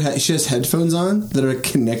she has headphones on that are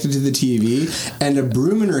connected to the TV and a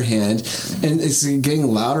broom in her hand, and it's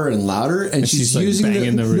getting louder and louder, and she's using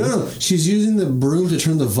she's using the broom to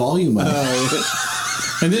turn the volume up.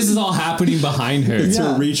 And this is all happening behind her. It's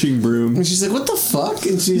her reaching broom. And she's like, what the fuck?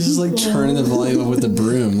 And she's just like turning the volume up with the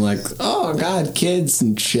broom. Like, oh God, kids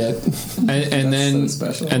and shit. And then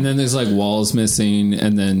there's like walls missing.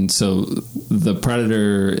 And then so the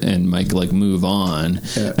Predator and Mike like move on.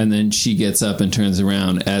 Yeah. And then she gets up and turns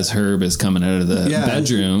around as Herb is coming out of the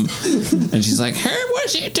bedroom. And she's like, Herb,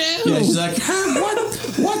 what'd you do? Yeah, she's like, Herb,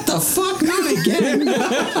 what the fuck? Not again.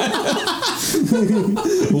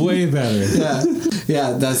 Way better.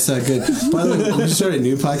 Yeah, that's good. By the way, we just started a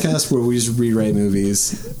new podcast where we just rewrite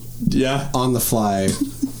movies. Yeah. On the fly.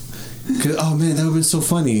 Oh man, that would have been so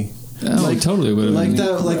funny. Oh, like, totally would have like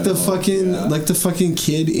been. Like the fucking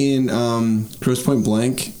kid in Grosse Pointe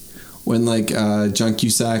Blank when like John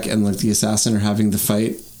Cusack and like the assassin are having the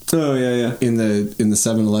fight. Oh yeah. In the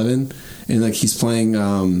 7-Eleven, and like he's playing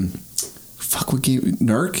what game?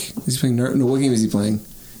 Narc? Is he playing Narc? No, what game is he playing?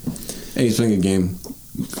 Hey, he's playing a game.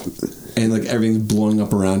 and like everything's blowing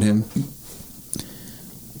up around him.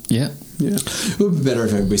 Yeah. It would be better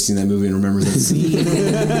if everybody's seen that movie and remembers that scene.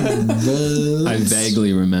 I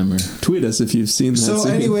vaguely remember. Tweet us if you've seen that So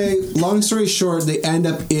scene. anyway, long story short, they end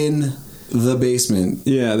up in the basement.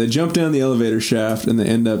 Yeah, they jump down the elevator shaft and they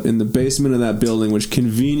end up in the basement of that building, which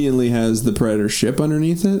conveniently has the Predator ship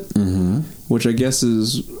underneath it, which I guess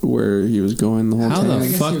is where he was going the whole How time. the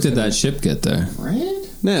fuck did that ship get there? Right?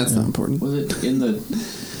 Nah, it's not important. Was it in the...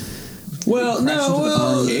 Well,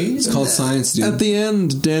 It's called science, dude. At the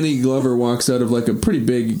end, Danny Glover walks out of like a pretty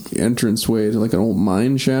big entranceway to like an old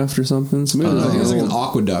mine shaft or something. So maybe I think it was like an old-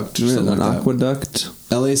 aqueduct or yeah, something an like aqueduct.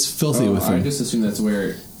 that. LA's filthy with I them. just assumed that's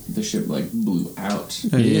where the ship like blew out.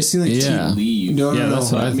 Have you guys seen like Yeah. Leave. No, Yeah, no,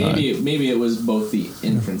 that's no. what I thought. Maybe it was both the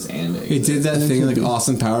entrance and the It did that thing like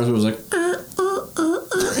Austin Powers where it was like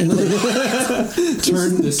and like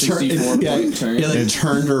turned The 64 point turn. Yeah, like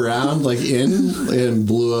turned around like in and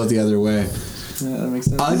blew out the other way. Yeah, that makes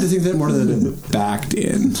sense. I like to think that more than it backed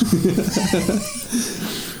in.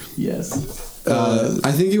 Yes.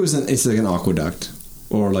 I think it's like an aqueduct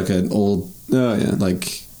or like an old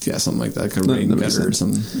something like that, like a rain gutter or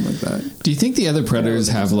something like that. Do you think the other Predators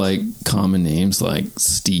have like common names like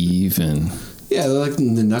Steve and... Yeah, they're like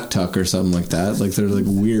the Nuktuk or something like that. Like they're like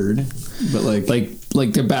weird, but like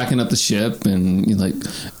they're backing up the ship and you're like,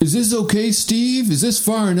 is this okay, Steve? Is this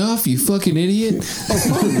far enough, you fucking idiot?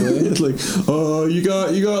 It's like, oh, you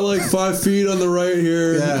got like 5 feet on the right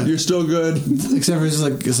here. Yeah. You're still good. except for it's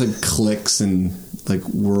like clicks and like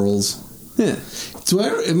whirls. Yeah.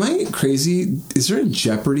 Am I crazy? Is there a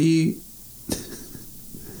Jeopardy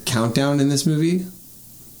countdown in this movie?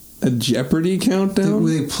 A Jeopardy countdown?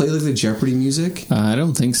 Where they play like the Jeopardy music? I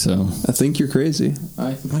don't think so. I think you're crazy.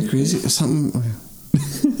 Am I crazy? Something.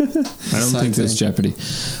 I don't think that's Jeopardy.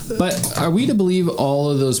 But are we to believe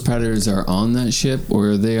all of those Predators are on that ship,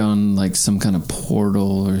 or are they on like some kind of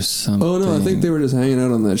portal or something? Oh no, I think they were just hanging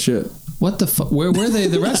out on that ship. What the fuck? Where were they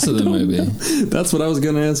the rest of the movie? That's what I was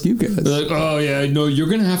going to ask you guys. They're like, oh yeah, no, you're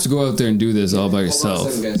going to have to go out there and do this all by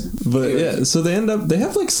yourself. But yeah, so they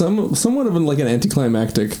have like somewhat of like an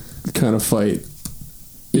anticlimactic kind of fight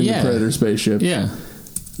in the Predator spaceship. Yeah.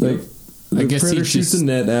 Like I the guess Predator shoots a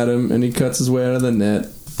net at him and he cuts his way out of the net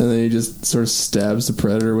and then he just sort of stabs the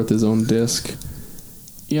Predator with his own disc.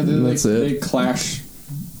 Yeah, they clash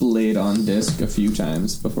blade on disc a few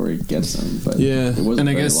times before he gets him, but it wasn't and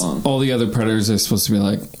I very guess long. all the other Predators are supposed to be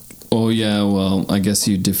like, oh yeah, well, I guess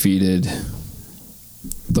you defeated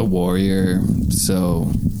the warrior,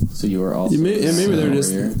 so you were also maybe they're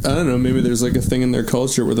just, I don't know, maybe there's like a thing in their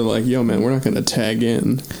culture where they're like, yo man, we're not going to tag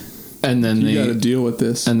in, and then you got to deal with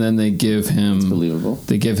this, and then they give him, it's believable,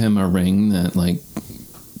 they give him a ring that like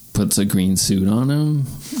puts a green suit on him.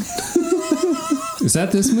 Is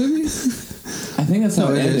that this movie? I think that's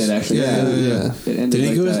how it ended, actually. Yeah. It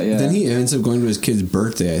ended Then he ends up going to his kid's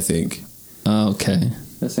birthday, I think. Oh, okay.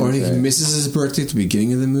 Or he misses his birthday at the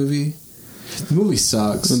beginning of the movie. The movie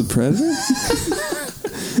sucks. So the Predator?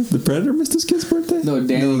 The Predator missed his kid's birthday? No,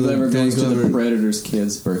 Danny Glover goes to the Predator's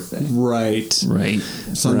kid's birthday. Right.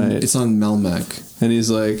 It's on Melmac. And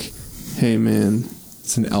he's like, hey man,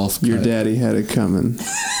 it's an elf. Your daddy had it coming.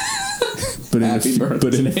 But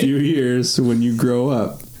in a few years, when you grow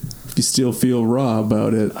up, if you still feel raw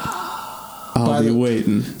about it, I'll be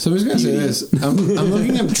waiting. So I'm just gonna say this: I'm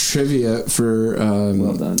looking up trivia for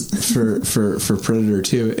well done for Predator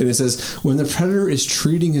 2, and it says when the Predator is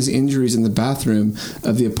treating his injuries in the bathroom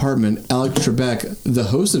of the apartment, Alex Trebek, the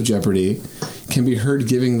host of Jeopardy, can be heard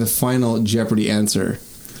giving the final Jeopardy answer.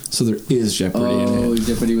 So there is Jeopardy in it. Oh,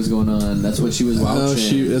 Jeopardy was going on. That's what she was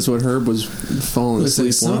watching. That's what Herb was falling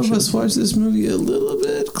asleep some watching. of us watch this movie a little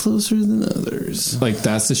bit closer than others. Like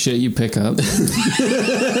that's the shit you pick up.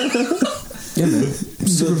 Yeah, man.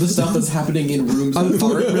 So the stuff that's happening in rooms that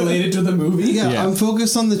aren't related to the movie. Yeah, I'm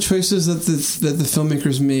focused on the choices that the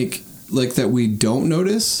filmmakers make, like that we don't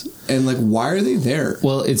notice, and like why are they there?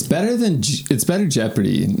 Well, it's better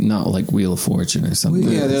Jeopardy, not like Wheel of Fortune or something.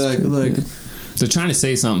 Yeah, they're like they're trying to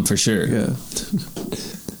say something for sure. Yeah.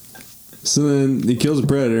 So then he kills a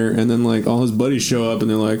Predator, and then like all his buddies show up, and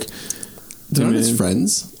they're like, they're not his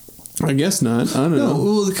friends. I guess not. I don't know.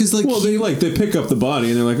 Well, because they pick up the body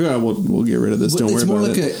and they're like, oh, we'll get rid of this. Don't worry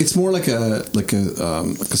about it. It's more like an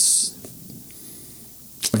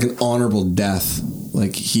honorable death.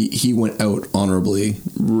 Like he went out honorably,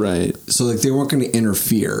 right? So like they weren't going to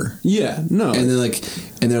interfere. Yeah, no. And they're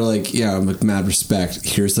like, yeah, I'm like mad respect.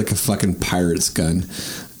 Here's like a fucking pirate's gun.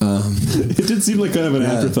 It did seem like kind of an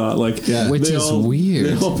afterthought, like which is weird.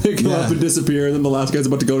 They all pick him up and disappear, and then the last guy's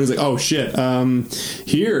about to go, and he's like, "Oh shit!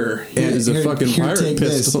 Here is a fucking pirate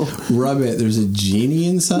pistol. This. Rub it. There's a genie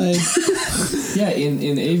inside." Yeah, in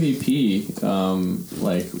AVP,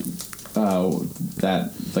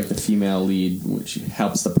 that like the female lead, which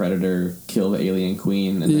helps the Predator kill the alien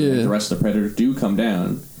queen, and then the rest of the Predators do come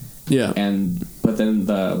down. Yeah, but then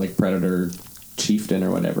the like Predator chieftain or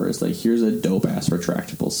whatever is like, here's a dope ass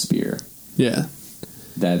retractable spear. Yeah,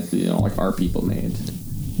 that like our people made.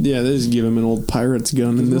 Yeah, they just give him an old pirate's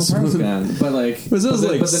gun in this one. Gun. But like, what was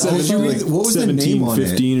the name on it?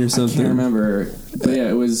 15 or something? I can't remember. But yeah,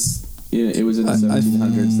 it was in the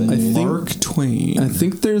 1700s. I think Mark Twain. I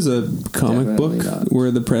think there's a comic book where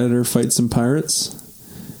the Predator fights some pirates.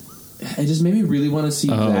 It just made me really want to see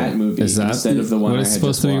that movie instead of the one what it's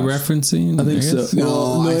supposed to be referencing. I think so.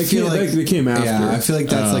 No, I feel like they came after. Yeah, I feel like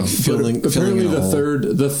that's like filling. Apparently, the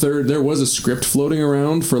third. There was a script floating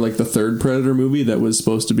around for like the third Predator movie that was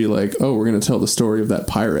supposed to be like, oh, we're going to tell the story of that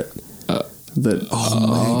pirate. Man,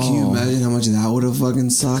 can you imagine how much that would have fucking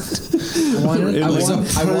sucked? In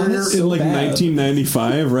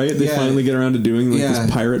 1995, right? They finally get around to doing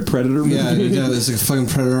this pirate Predator movie. Yeah, there's like a fucking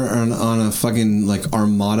Predator on a fucking like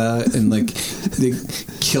armada, and like they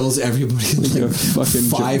kills everybody in like fucking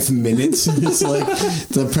 5 minutes, and it's like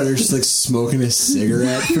the Predator's just like smoking a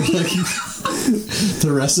cigarette for like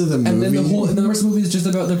the rest of the movie. And then the rest of the movie is just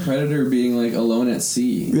about the Predator being like alone at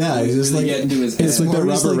sea. Yeah, he's just really like get into his head. It's like the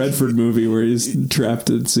Robert Redford movie where he's trapped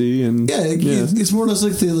at sea, and it's more or less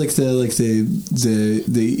like the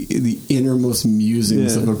innermost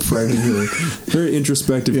musings of a Predator. Very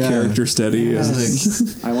introspective character study. Like,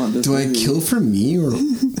 I want this. Do I kill for me, or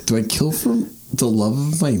do I kill for the love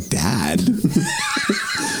of my dad?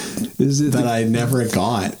 Is it that I never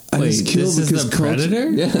got? Wait, this is the Predator?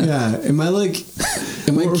 Yeah. Am I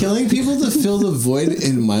killing people to fill the void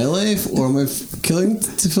in my life, or am I killing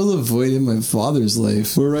to fill the void in my father's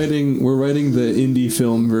life? We're writing the indie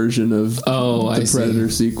film version of the Predator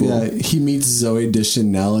sequel. Yeah, he meets Zoe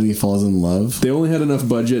Deschanel and he falls in love. They only had enough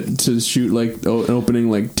budget to shoot like an opening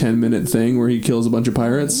 10-minute thing where he kills a bunch of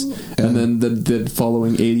pirates, and then the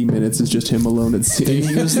following 80 minutes is just him alone at sea.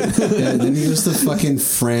 Then he goes to fucking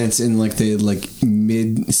France in like the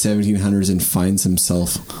mid 1700s and finds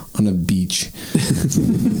himself on a beach,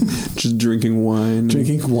 just drinking wine,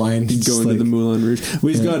 going to the Moulin Rouge.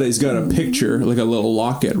 Well, he's got a picture, like a little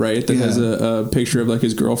locket, right, that has a picture of like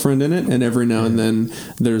his girlfriend in it, and every now and then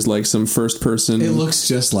there's like some first person. It looks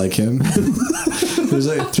just like him.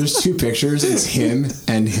 there's two pictures. It's him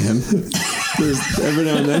and him. There's every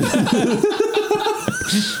now and then.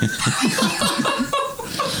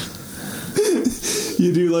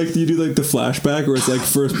 You do like the flashback where it's like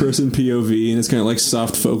first person POV and it's kind of like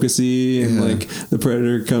soft focusy, and like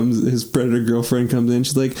his Predator girlfriend comes in,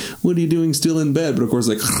 she's like, "What are you doing still in bed?" But of course,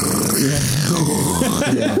 like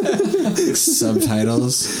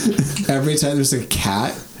subtitles every time there's a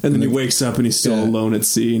cat. And then he wakes up and he's still alone at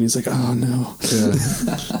sea, and he's like, "Oh no!" Yeah.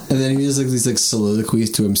 And then he does like these soliloquies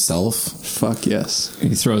to himself. Fuck yes!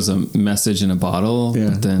 He throws a message in a bottle. Yeah.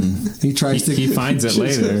 But then he finds it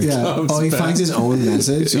later. Yeah. He finds his own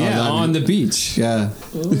message. On the beach. Yeah.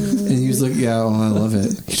 And he was like, "Yeah, I love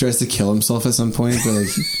it." He tries to kill himself at some point, but like,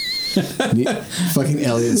 fucking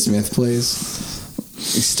Elliott Smith plays.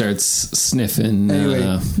 He starts sniffing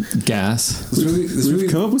gas. We've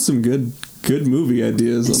come up with some good movie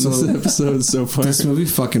ideas on this episode so far. This movie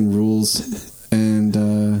fucking rules, and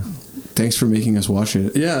thanks for making us watch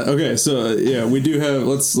it. Yeah. Okay. So we do have.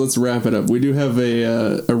 Let's wrap it up. We do have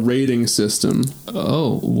a rating system.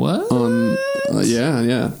 Oh, what?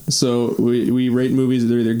 Yeah. So we rate movies.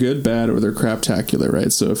 They're either good, bad, or they're craptacular,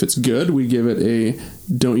 right? So if it's good, we give it a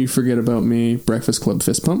 "Don't You Forget About Me" Breakfast Club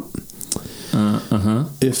fist pump.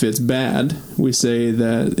 If it's bad, we say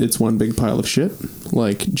that it's one big pile of shit,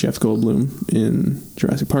 like Jeff Goldblum in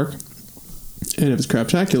Jurassic Park. And if it's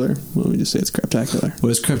craptacular, well, we just say it's craptacular. What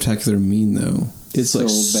does craptacular mean, though? It's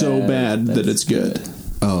so bad that it's good.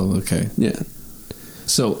 Oh, okay. Yeah.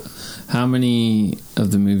 So, how many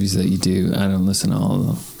of the movies that you do, I don't listen to all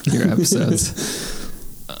of your episodes,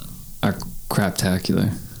 are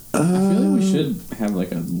craptacular? I feel like we should have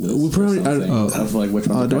like a list of like which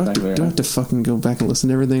ones are craptacular. Do I have to fucking go back and listen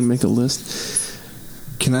to everything and make a list?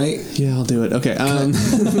 Can I? Yeah, I'll do it. Okay.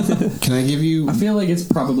 Can I give you? I feel like it's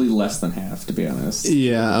probably less than half, to be honest.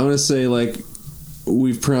 Yeah, I'm gonna say like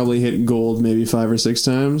we've probably hit gold maybe 5 or 6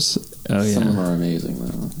 times. Oh yeah, some of them are amazing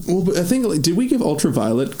though. Well, but I think did we give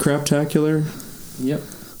Ultraviolet craptacular? Yep.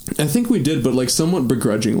 I think we did, but like somewhat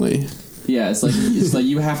begrudgingly. Yeah, it's like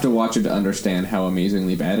you have to watch it to understand how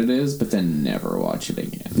amazingly bad it is, but then never watch it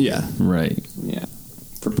again. Yeah. Right. Yeah.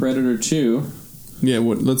 For Predator 2. Yeah,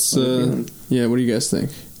 what do you guys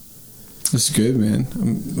think? It's good, man.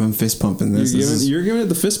 I'm fist pumping this. You're giving it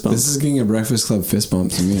the fist bump. This is getting a Breakfast Club fist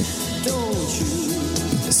bump to me.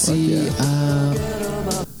 See,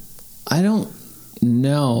 I don't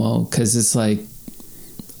know, because it's like,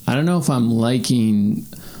 I don't know if I'm liking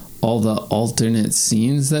all the alternate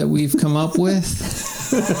scenes that we've come up with.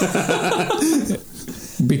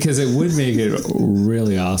 Because it would make it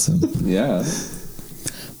really awesome. Yeah.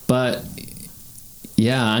 But,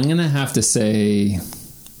 yeah, I'm going to have to say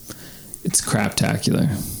it's craptacular.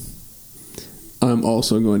 I'm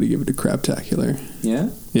also going to give it a craptacular. Yeah?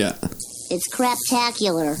 Yeah. It's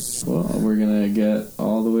craptacular. Well, we're going to get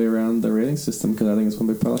all the way around the rating system because I think it's one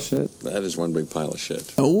big pile of shit. That is one big pile of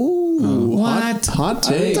shit. Oh, what? Hot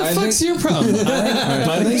take. What the fuck's your problem?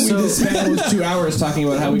 I think we just spent almost 2 hours talking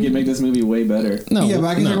about how we could make this movie way better. No, yeah, but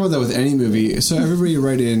I can talk about that with any movie. So everybody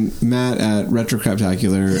write in Matt at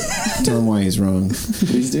Retrocraptacular. Tell him why he's wrong.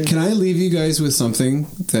 Please do. Can I leave you guys with something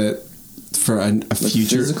that for a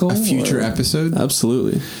future episode?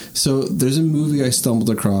 Absolutely. So there's a movie I stumbled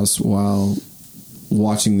across while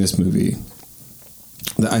watching this movie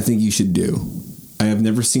that I think you should do. I have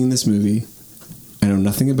never seen this movie. I know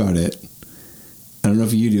nothing about it. I don't know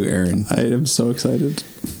if you do, Aaron. I am so excited.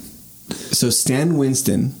 So Stan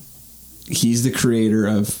Winston, he's the creator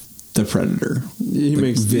of The Predator. He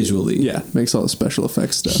makes visually. Makes all the special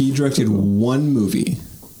effects stuff. He directed one movie.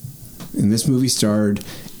 And this movie starred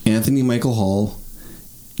Anthony Michael Hall,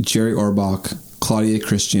 Jerry Orbach, Claudia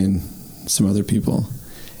Christian, some other people.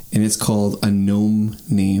 And it's called A Gnome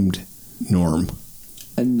Named Norm.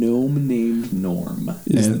 A Gnome Named Norm.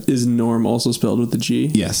 Is Norm also spelled with a G?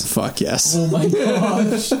 Yes. Fuck yes. Oh my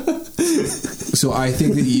gosh. So I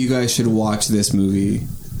think that you guys should watch this movie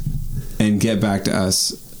and get back to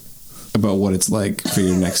us about what it's like for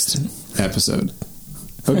your next episode.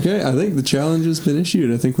 Okay, I think the challenge has been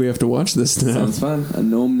issued. I think we have to watch this now. Sounds fun. A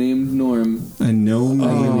Gnome Named Norm. A Gnome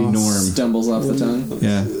Named Norm. Stumbles off the tongue.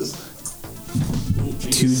 Yeah.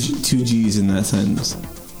 Two G's in that sentence.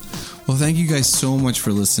 Well, thank you guys so much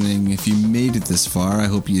for listening. If you made it this far, I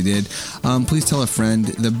hope you did. Please tell a friend.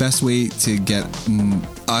 The best way to get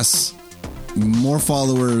us more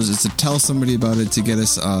followers is to tell somebody about it, to get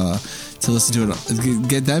us to listen to it,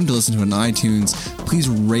 get them to listen to it on iTunes. Please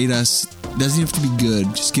rate us. Doesn't have to be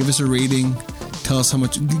good. Just give us a rating. Tell us how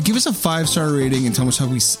much. Give us a 5-star rating and tell us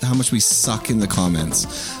how much we suck in the comments.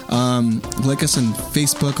 Like us on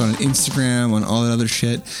Facebook, on Instagram, on all that other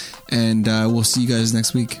shit, and we'll see you guys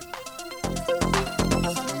next week.